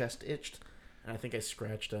chest itched, and I think I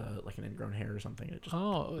scratched like an ingrown hair or something. It just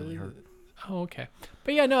really hurt. Oh, okay.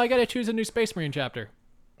 But yeah, no, I gotta choose a new Space Marine chapter.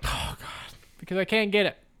 Oh God, Because I can't get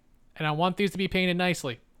it. And I want these to be painted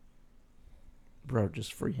nicely. bro,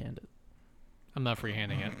 just freehand it. I'm not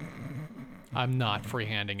freehanding it. I'm not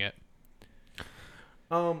freehanding it.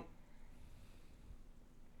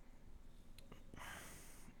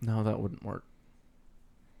 No, that wouldn't work.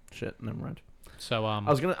 Shit, never mind. So I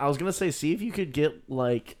was gonna say, see if you could get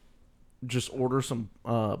like, just order some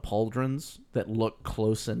pauldrons that look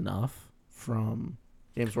close enough from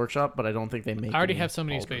Games Workshop, but I don't think they make. I already any have so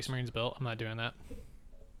many pauldrons. Space Marines built. I'm not doing that.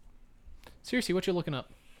 Seriously, what you looking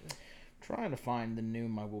up? trying to find the new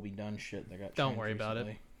My Will Be Done shit that got. Don't changed worry about it.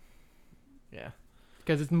 recently. Yeah.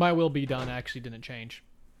 Because it's My Will Be Done actually didn't change.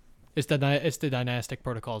 It's the dynastic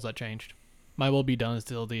protocols that changed. My Will Be Done is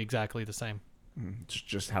still exactly the same. It's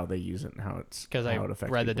just how they use it and how it's Because I how it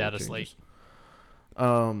affects read the people, it data slate.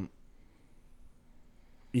 changes.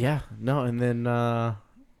 Yeah, no, and then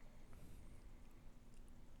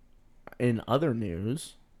in other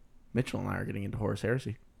news, Mitchell and I are getting into Horus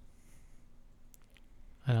Heresy.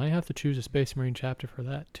 And I have to choose a Space Marine chapter for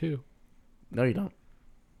that too. No, you don't.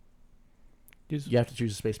 Is- You have to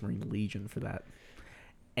choose a Space Marine Legion for that.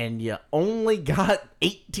 And you only got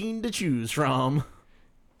 18 to choose from.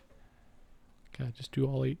 Can I just do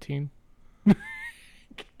all 18?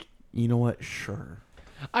 You know what? Sure.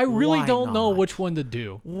 I really Why don't know not? which one to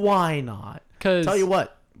do. Why not? 'Cause- Tell you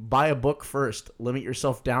what, buy a book first, limit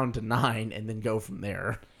yourself down to 9, and then go from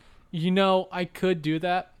there. You know, I could do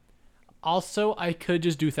that. Also, I could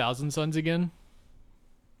just do Thousand Suns again.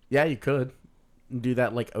 Yeah, you could do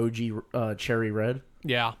that like OG cherry red.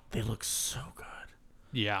 Yeah. They look so good.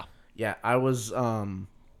 Yeah. Yeah, I was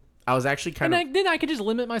actually kind of. Then I could just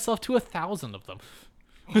limit myself to 1,000 of them.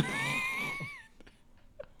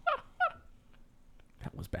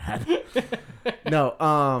 That was bad. No,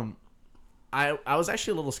 I was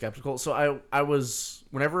actually a little skeptical. So I was,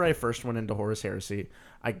 whenever I first went into Horus Heresy,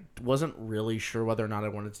 I wasn't really sure whether or not I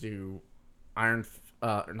wanted to do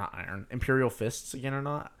Imperial Fists again or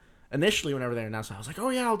not. Initially, whenever they announced it, I was like, oh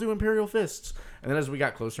yeah, I'll do Imperial Fists. And then as we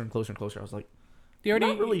got closer and closer and closer, I was like,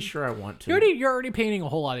 not really sure I want to. You're already painting a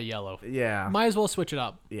whole lot of yellow. Yeah. Might as well switch it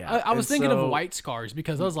up. Yeah. I was And thinking so- of white scars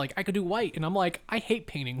because I was like, I could do white. And I'm like, I hate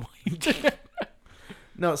painting white.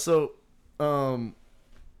 No, so,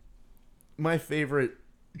 my favorite,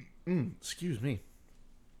 excuse me,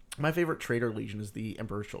 my favorite Traitor Legion is the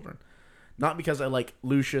Emperor's Children. Not because I like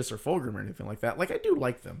Lucius or Fulgrim or anything like that. Like, I do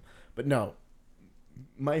like them. But no,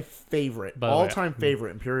 my favorite, By the way, all-time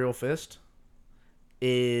favorite Imperial Fist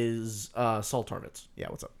is Saul Tarvitz. Yeah,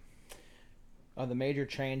 what's up? The major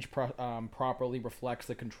change properly reflects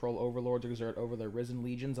the control overlords exert over their risen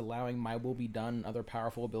legions, allowing My Will Be Done and other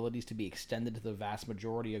powerful abilities to be extended to the vast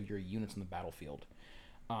majority of your units in the battlefield.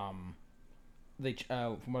 From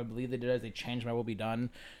what I believe they did is they changed My Will Be Done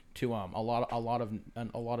to a lot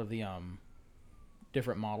of the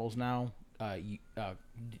different models now.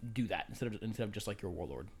 Do that instead of just like your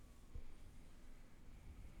warlord.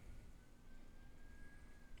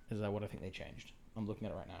 Is that what I think they changed? I'm looking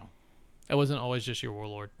at it right now. It wasn't always just your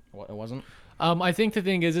warlord. What, it wasn't? I think the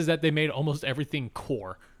thing is that they made almost everything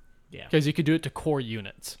core. Yeah. Because you could do it to core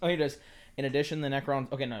units. Oh, here it is. In addition, the Necrons...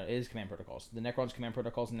 Okay, no, it is command protocols. The Necrons command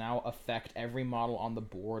protocols now affect every model on the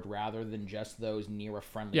board rather than just those near a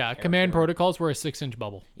friendly Yeah, character. command protocols were a 6-inch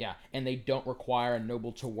bubble. Yeah, and they don't require a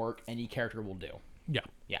noble to work. Any character will do. Yeah.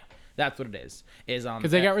 Yeah, that's what it is.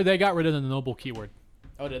 Because they got rid of the noble keyword.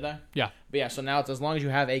 Oh, did they? Yeah. But yeah, so now it's as long as you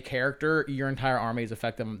have a character, your entire army is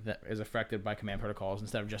affected by command protocols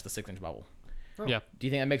instead of just the 6-inch bubble. Yeah. Do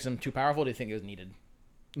you think that makes them too powerful? Or do you think it was needed?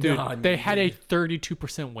 Dude, No, they had a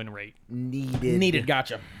 32% win rate. Needed.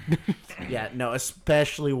 Gotcha. Yeah, no,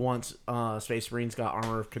 especially once Space Marines got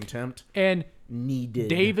Armor of Contempt. And Needed.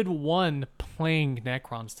 David won playing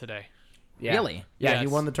Necrons today. Yeah. Really? Yeah, he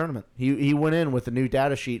Yes. won the tournament. He went in with a new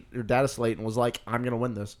data sheet or data slate and was like, I'm gonna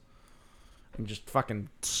win this. And just fucking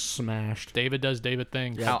smashed. David does David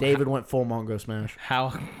things. Yeah, David went full Mongo smash.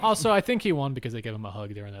 How? Also, I think he won because they gave him a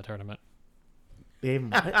hug during that tournament. Gave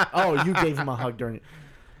him, oh, you gave him a hug during.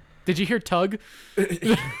 Did you hear tug?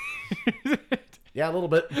 Yeah, a little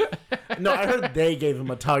bit. No, I heard they gave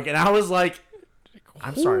him a tug, and I was like,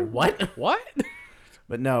 I'm sorry, what? What?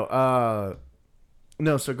 But no,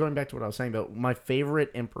 no. So going back to what I was saying, though, my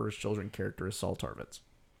favorite Emperor's Children character is Saul Tarvitz,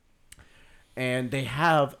 and they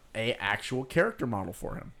have a actual character model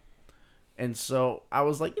for him. And so I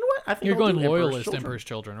was like, you know what? I think You're I'll going do loyalist Children. Emperor's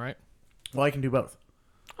Children, right? Well, I can do both.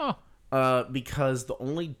 Oh. Because the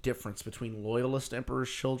only difference between Loyalist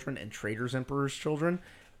Emperor's Children and Traitor's Emperor's Children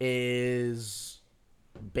is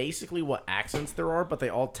basically what accents there are, but they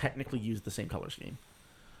all technically use the same color scheme.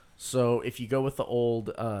 So if you go with the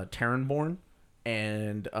old Terranborn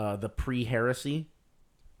and the pre-heresy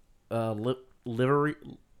liveries,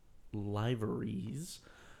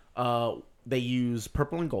 they use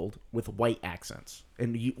purple and gold with white accents.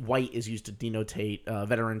 And white is used to denotate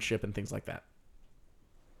veteranship and things like that.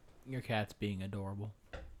 Your cat's being adorable.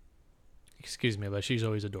 Excuse me, but she's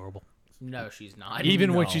always adorable. No, she's not.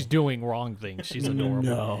 Even when No. she's doing wrong things, she's adorable.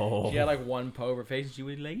 No. She had like one paw over her face and she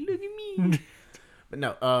was like, look at me. But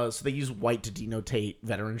no, so they use white to denotate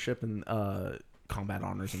veteranship and combat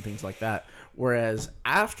honors and things like that. Whereas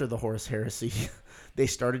after the Horus Heresy, they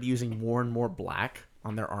started using more and more black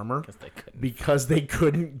on their armor because they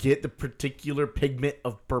couldn't get the particular pigment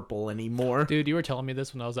of purple anymore. Dude, you were telling me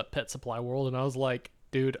this when I was at Pet Supply World, and I was like,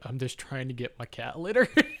 dude, I'm just trying to get my cat litter.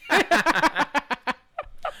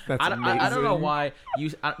 That's I don't know why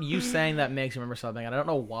you saying that makes me remember something. And I don't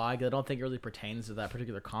know why, because I don't think it really pertains to that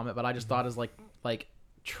particular comment. But I just thought as like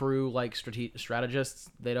true like strategists,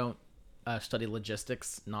 they don't study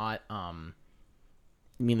logistics, not You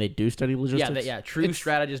mean they do study logistics? yeah. True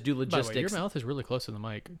strategists do By the way, logistics. your mouth is really close to the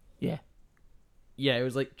mic. Yeah. Yeah, it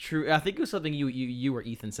was like true. I think it was something you or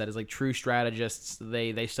Ethan said is like true strategists.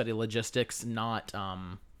 They study logistics, not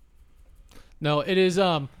No, it is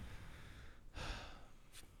I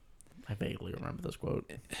vaguely remember this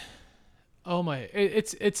quote. oh my,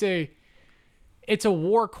 it's a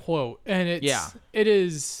war quote, and it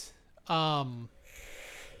is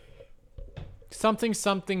something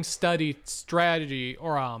studied strategy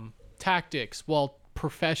or tactics while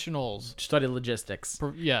professionals. Study logistics.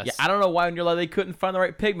 Yes. Yeah, I don't know why when you're like they couldn't find the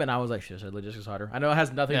right pigment. I was like, should have said logistics harder. I know it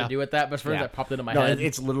has nothing Yeah. to do with that, but for Yeah. that popped into my No, head.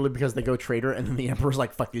 it's literally because they go trader, and then the Emperor's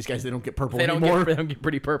like, "Fuck these guys! They don't get purple they don't anymore." get, they don't get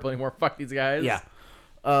pretty purple anymore. Fuck these guys. Yeah.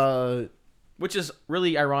 Which is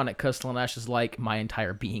really ironic because Slanesh is like my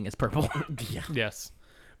entire being is purple. Yeah. Yes.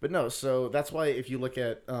 But no, so that's why if you look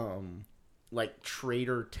at like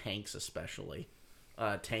trader tanks, especially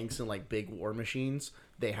tanks and like big war machines,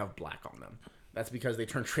 they have black on them. That's because they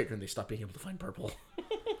turn trader and they stop being able to find purple.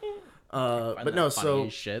 But no, so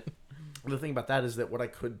shit. the thing about that is that what I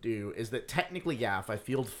could do is that technically, yeah, if I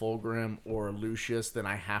field Fulgrim or Lucius, then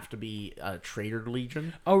I have to be a Trader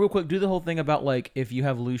Legion. Oh, real quick, do the whole thing about like if you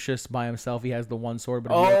have Lucius by himself, he has the one sword,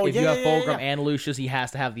 but if you have Fulgrim and Lucius, he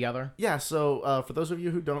has to have the other. Yeah, so for those of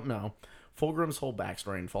you who don't know, Fulgrim's whole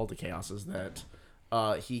backstory in Fall to Chaos is that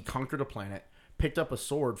he conquered a planet, picked up a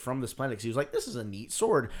sword from this planet because he was like, this is a neat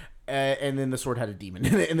sword. And then the sword had a demon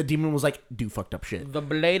in it, and the demon was like, do fucked up shit. The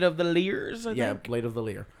Blade of the Leers, I Yeah, think? Blade of the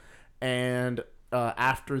Leer. And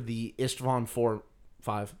after the Istvan 5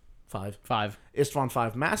 Istvan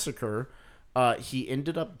 5 massacre, he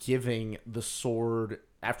ended up giving the sword,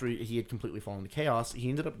 after he had completely fallen to chaos, he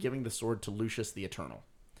ended up giving the sword to Lucius the Eternal.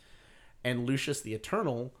 And Lucius the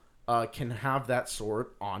Eternal can have that sword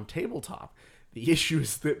on tabletop. The issue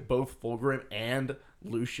is that both Fulgrim and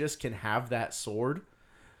Lucius can have that sword.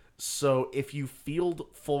 So if you field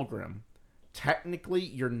Fulgrim, technically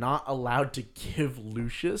you're not allowed to give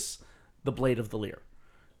Lucius the Blade of the Leer.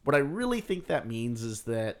 What I really think that means is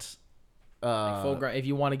that Fulgrim, if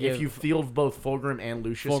you want to give, if you field both Fulgrim and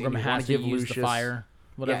Lucius, and Fulgrim you has want to to give use Lucius the fire, yeah,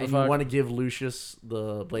 whatever and the fuck. you want to give Lucius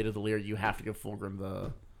the Blade of the Leer, you have to give Fulgrim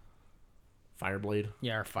the Fire Blade.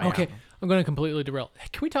 Yeah, or fire. Okay, I'm going to completely derail.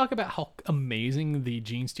 Can we talk about how amazing the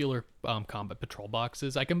Gene Stealer combat patrol box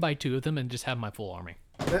is? I can buy 2 of them and just have my full army.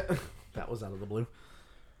 That was out of the blue.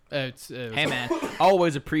 Hey man,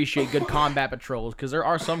 always appreciate good combat patrols because there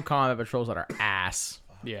are some combat patrols that are ass.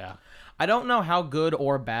 Yeah. I don't know how good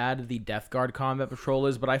or bad the Death Guard combat patrol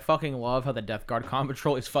is, but I fucking love how the Death Guard combat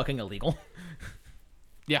patrol is fucking illegal.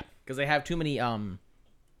 Yeah. Because they have too many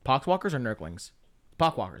Poxwalkers or Nurglings.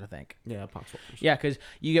 Poxwalkers, I think. Yeah, Poxwalkers. Yeah, because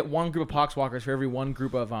you get one group of Poxwalkers for every one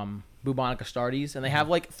group of Bubonic Astartes, and they have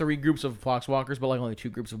like 3 groups of Poxwalkers, but like only 2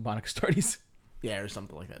 groups of Bubonic Astartes. Yeah, or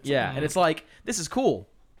something like that. Yeah, and it's like, this is cool,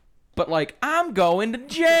 but like, I'm going to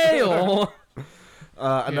jail.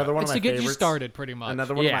 Another one It's of my to get favorites. you started, pretty much.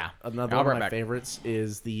 Another one Yeah. of my, I'll be right my back. favorites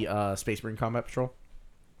is the Space Marine Combat Patrol.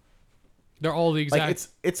 They're all the exact. Like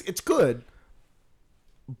it's good,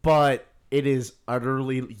 but it is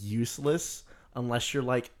utterly useless unless you're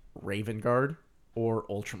like Raven Guard or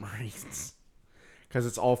Ultramarines, because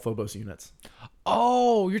it's all Phobos units.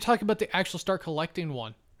 Oh, you're talking about the actual start collecting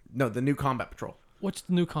one. No, the new Combat Patrol. What's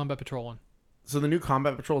the new combat patrol one? So the new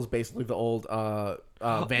Combat Patrol is basically the old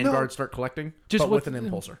Vanguard start collecting, Just but with with an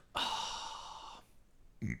impulsor.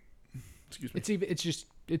 Excuse me.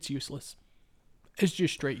 It's useless. It's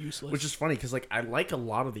just straight useless. Which is funny because like I like a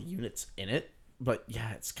lot of the units in it, but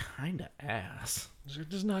yeah, it's kind of ass. It's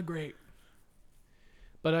just not great.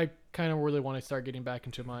 But I kind of really want to start getting back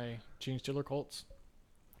into my Gene Stealer Colts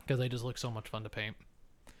because they just look so much fun to paint.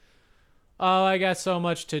 Oh, I got so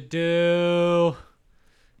much to do.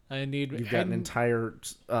 You've got an entire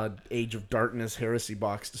Age of Darkness Heresy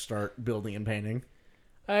box to start building and painting.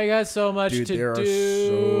 I got so much Dude, to there do. are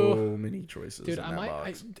so many choices Dude, in that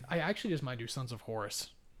box. I actually just might do Sons of Horus.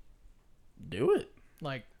 Do it.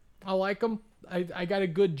 Like, I like them. I got a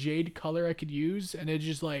good jade color I could use, and it's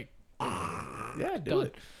just like Yeah, do done.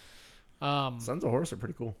 it. Sons of Horus are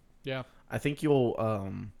pretty cool. Yeah. I think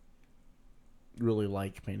you'll really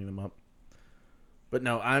like painting them up. But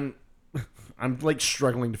no, I'm like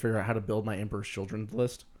struggling to figure out how to build my Emperor's Children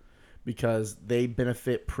list because they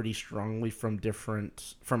benefit pretty strongly from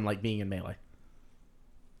like being in melee.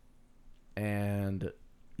 And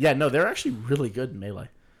yeah, no, they're actually really good in melee.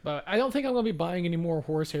 But I don't think I'm going to be buying any more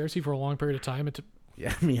Horus Heresy for a long period of time.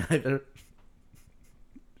 Yeah, me either.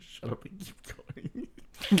 Shut up and keep going.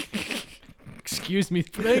 Excuse me.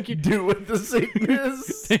 Thank you. Do with the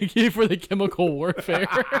sickness. Thank you for the chemical warfare.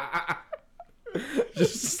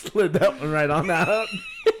 Just slid that one right on out.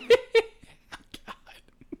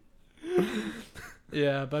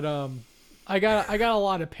 Yeah, but I got a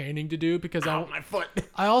lot of painting to do because Ow, my foot.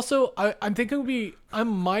 I'm thinking I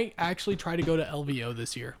might actually try to go to LVO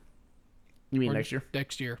this year. You mean Or next year?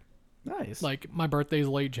 Next year. Nice. Like my birthday's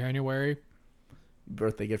late January.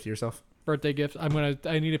 Birthday gift to yourself. Birthday gift. I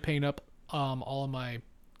need to paint up all of my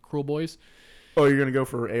Cruel Boys. Oh, you're gonna go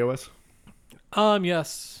for AOS?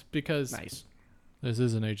 Yes, because Nice. this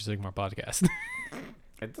is an Age of Sigmar podcast.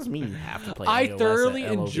 It doesn't mean you have to play. I AOS thoroughly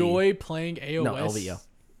at LOV. enjoy playing AOS. No, LVO.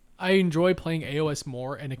 I enjoy playing AOS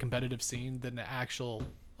more in a competitive scene than the actual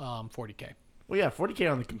 40K. Well, yeah,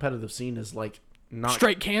 40K on the competitive scene is like not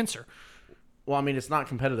Straight cancer. Well, I mean, it's not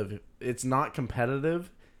competitive. It's not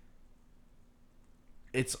competitive.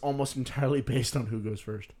 It's almost entirely based on who goes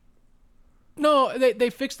first. No, they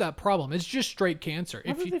fixed that problem. It's just straight cancer.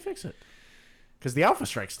 How did they fix it? Because the Alpha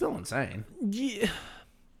Strike's still insane. Yeah,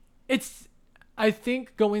 I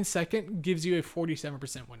think going second gives you a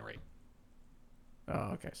 47% win rate.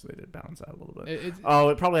 Oh, okay. So they did balance out a little bit. It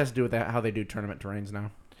It probably has to do with that, how they do tournament terrains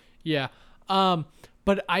now. Yeah.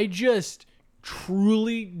 But I just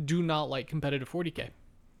truly do not like competitive 40K.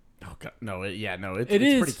 Oh god, no! It's It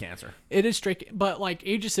is pretty cancer. It is straight, but like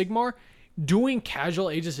Age of Sigmar, doing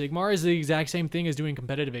casual Age of Sigmar is the exact same thing as doing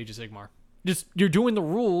competitive Age of Sigmar. Just you're doing the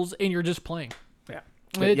rules and you're just playing. Yeah,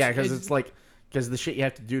 It's- because it's like the shit you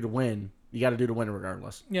have to do to win, you got to do to win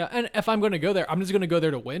regardless. Yeah, and if I'm going to go there, I'm just going to go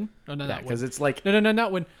there to win. No, no, Yeah, not win. because it's like No,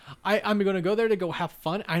 not win. I'm going to go there to go have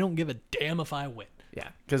fun. I don't give a damn if I win. yeah,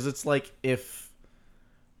 because it's like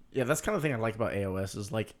that's kind of the thing I like about AOS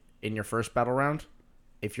is like in your first battle round,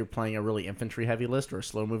 if you're playing a really infantry heavy list or a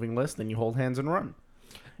slow moving list, then you hold hands and run.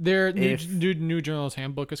 Their If- new General's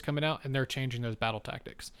Handbook is coming out, and they're changing those battle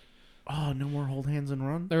tactics. Oh, no more hold hands and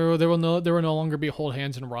run. There will no longer be hold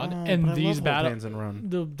hands and run, Oh, and but I these love hold battle hands and run.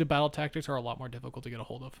 the battle tactics are a lot more difficult to get a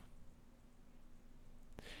hold of.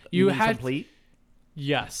 You You mean had complete.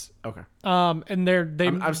 yes, Okay. and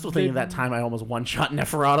I'm still thinking of that time I almost one shot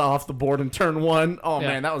Neferata off the board in turn one. Oh Yeah.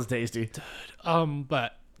 man, that was tasty.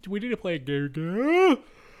 But we need to play a game.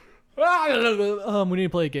 We need to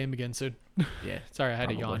play a game again soon. Yeah, Sorry, I had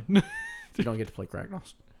to Probably. yawn. you don't get to play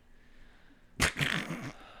Kragnos.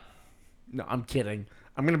 No, I'm kidding.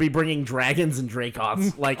 I'm gonna be bringing dragons and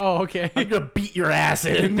Dracoths. Like, Oh, okay. I'm gonna beat your ass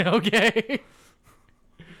in. Okay.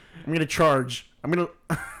 I'm gonna charge. I'm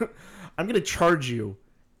gonna charge you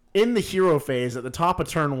in the hero phase at the top of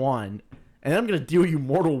turn one, and then I'm gonna deal you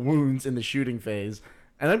mortal wounds in the shooting phase,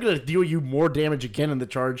 and I'm gonna deal you more damage again in the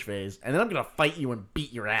charge phase, and then I'm gonna fight you and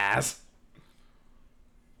beat your ass.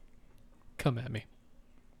 Come at me.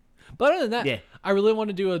 But other than that, Yeah. I really want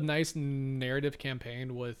to do a nice narrative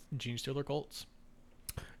campaign with Gene Stealer cults.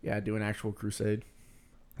 Yeah, do an actual crusade.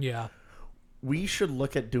 Yeah. We should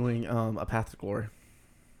look at doing a Path to Glory.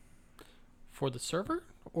 For the server?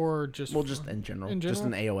 Or just... Well, just in general. In Just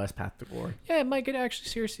an general? AOS Path to Glory. Yeah, it might get actually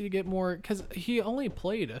seriously to get more... Because he only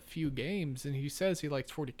played a few games, and he says he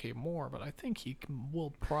likes 40k more, but I think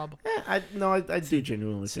will probably... I do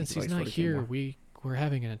genuinely think Since he he's likes not 40K here, more. we're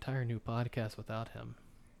having an entire new podcast without him.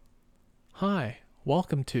 Hi,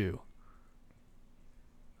 welcome to...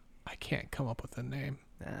 I can't come up with a name.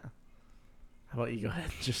 Yeah. How about you go ahead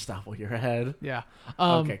and just stop while you're ahead? Yeah.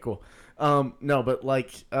 Okay, cool. No, but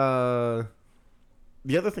like the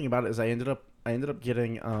other thing about it is I ended up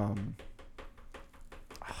getting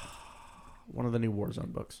one of the new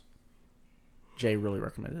Warzone books. Jay really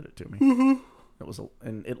recommended it to me. Mm-hmm.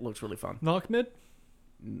 And it looks really fun. Knockmid?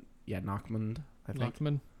 Yeah, Nockmund, I think.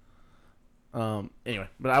 Knockman? Anyway,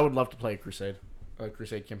 but I would love to play a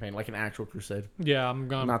crusade campaign, like an actual crusade, Yeah, I'm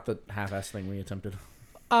gone. not the half-ass thing we attempted.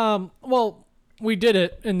 Well, we did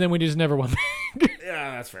it, and then we just never went back.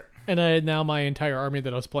 Yeah, that's fair. And now my entire army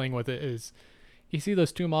that I was playing with it is... You see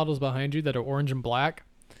those two models behind you that are orange and black?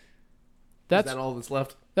 Is that all that's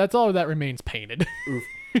left? That's all that remains painted. Oof.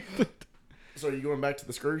 So are you going back to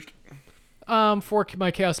the Scourged? For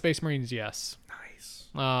my Chaos Space Marines, yes. Nice.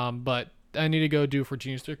 But I need to go do for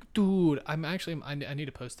Gene Stealer. Dude, I need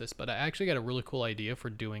to post this, but I actually got a really cool idea for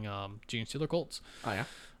doing Gene Stealer cults. Oh yeah.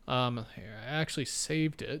 Here, I actually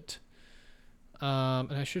saved it.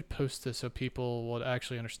 And I should post this so people will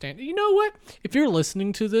actually understand. You know what? If you're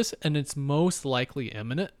listening to this and it's most likely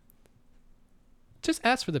imminent, just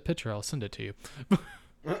ask for the picture. I'll send it to you.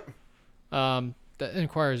 That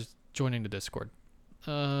requires joining the Discord.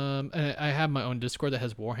 And I have my own Discord that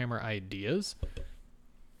has Warhammer ideas,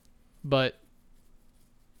 but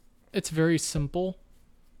it's very simple.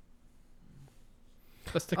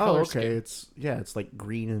 That's the color okay. scheme. It's like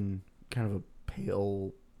green and kind of a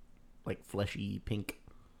pale, like fleshy pink.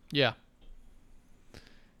 Yeah.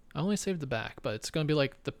 I only saved the back, but it's gonna be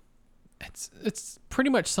like it's pretty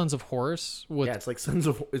much Sons of Horus with It's like Sons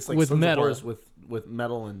of with Sons metal. of Horus with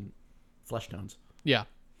metal and flesh tones. yeah.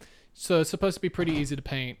 So it's supposed to be pretty easy to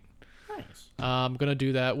paint. Nice. I'm gonna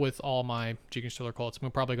do that with all my Gene Stealer cults.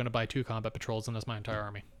 I'm probably gonna buy 2 combat patrols and that's my entire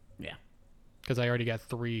army Yeah. because I already got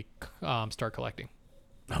 3 start collecting.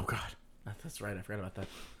 Oh god, that's right. I forgot about that.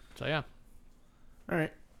 So yeah. All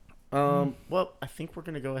right. Well, I think we're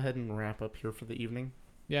gonna go ahead and wrap up here for the evening.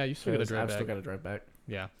 Yeah, you still got to drive I've back. still got to drive back.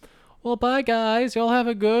 Yeah. Well, bye, guys. Y'all have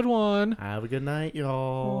a good one. Have a good night,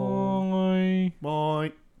 y'all. Bye.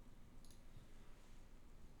 Bye.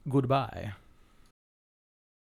 Goodbye.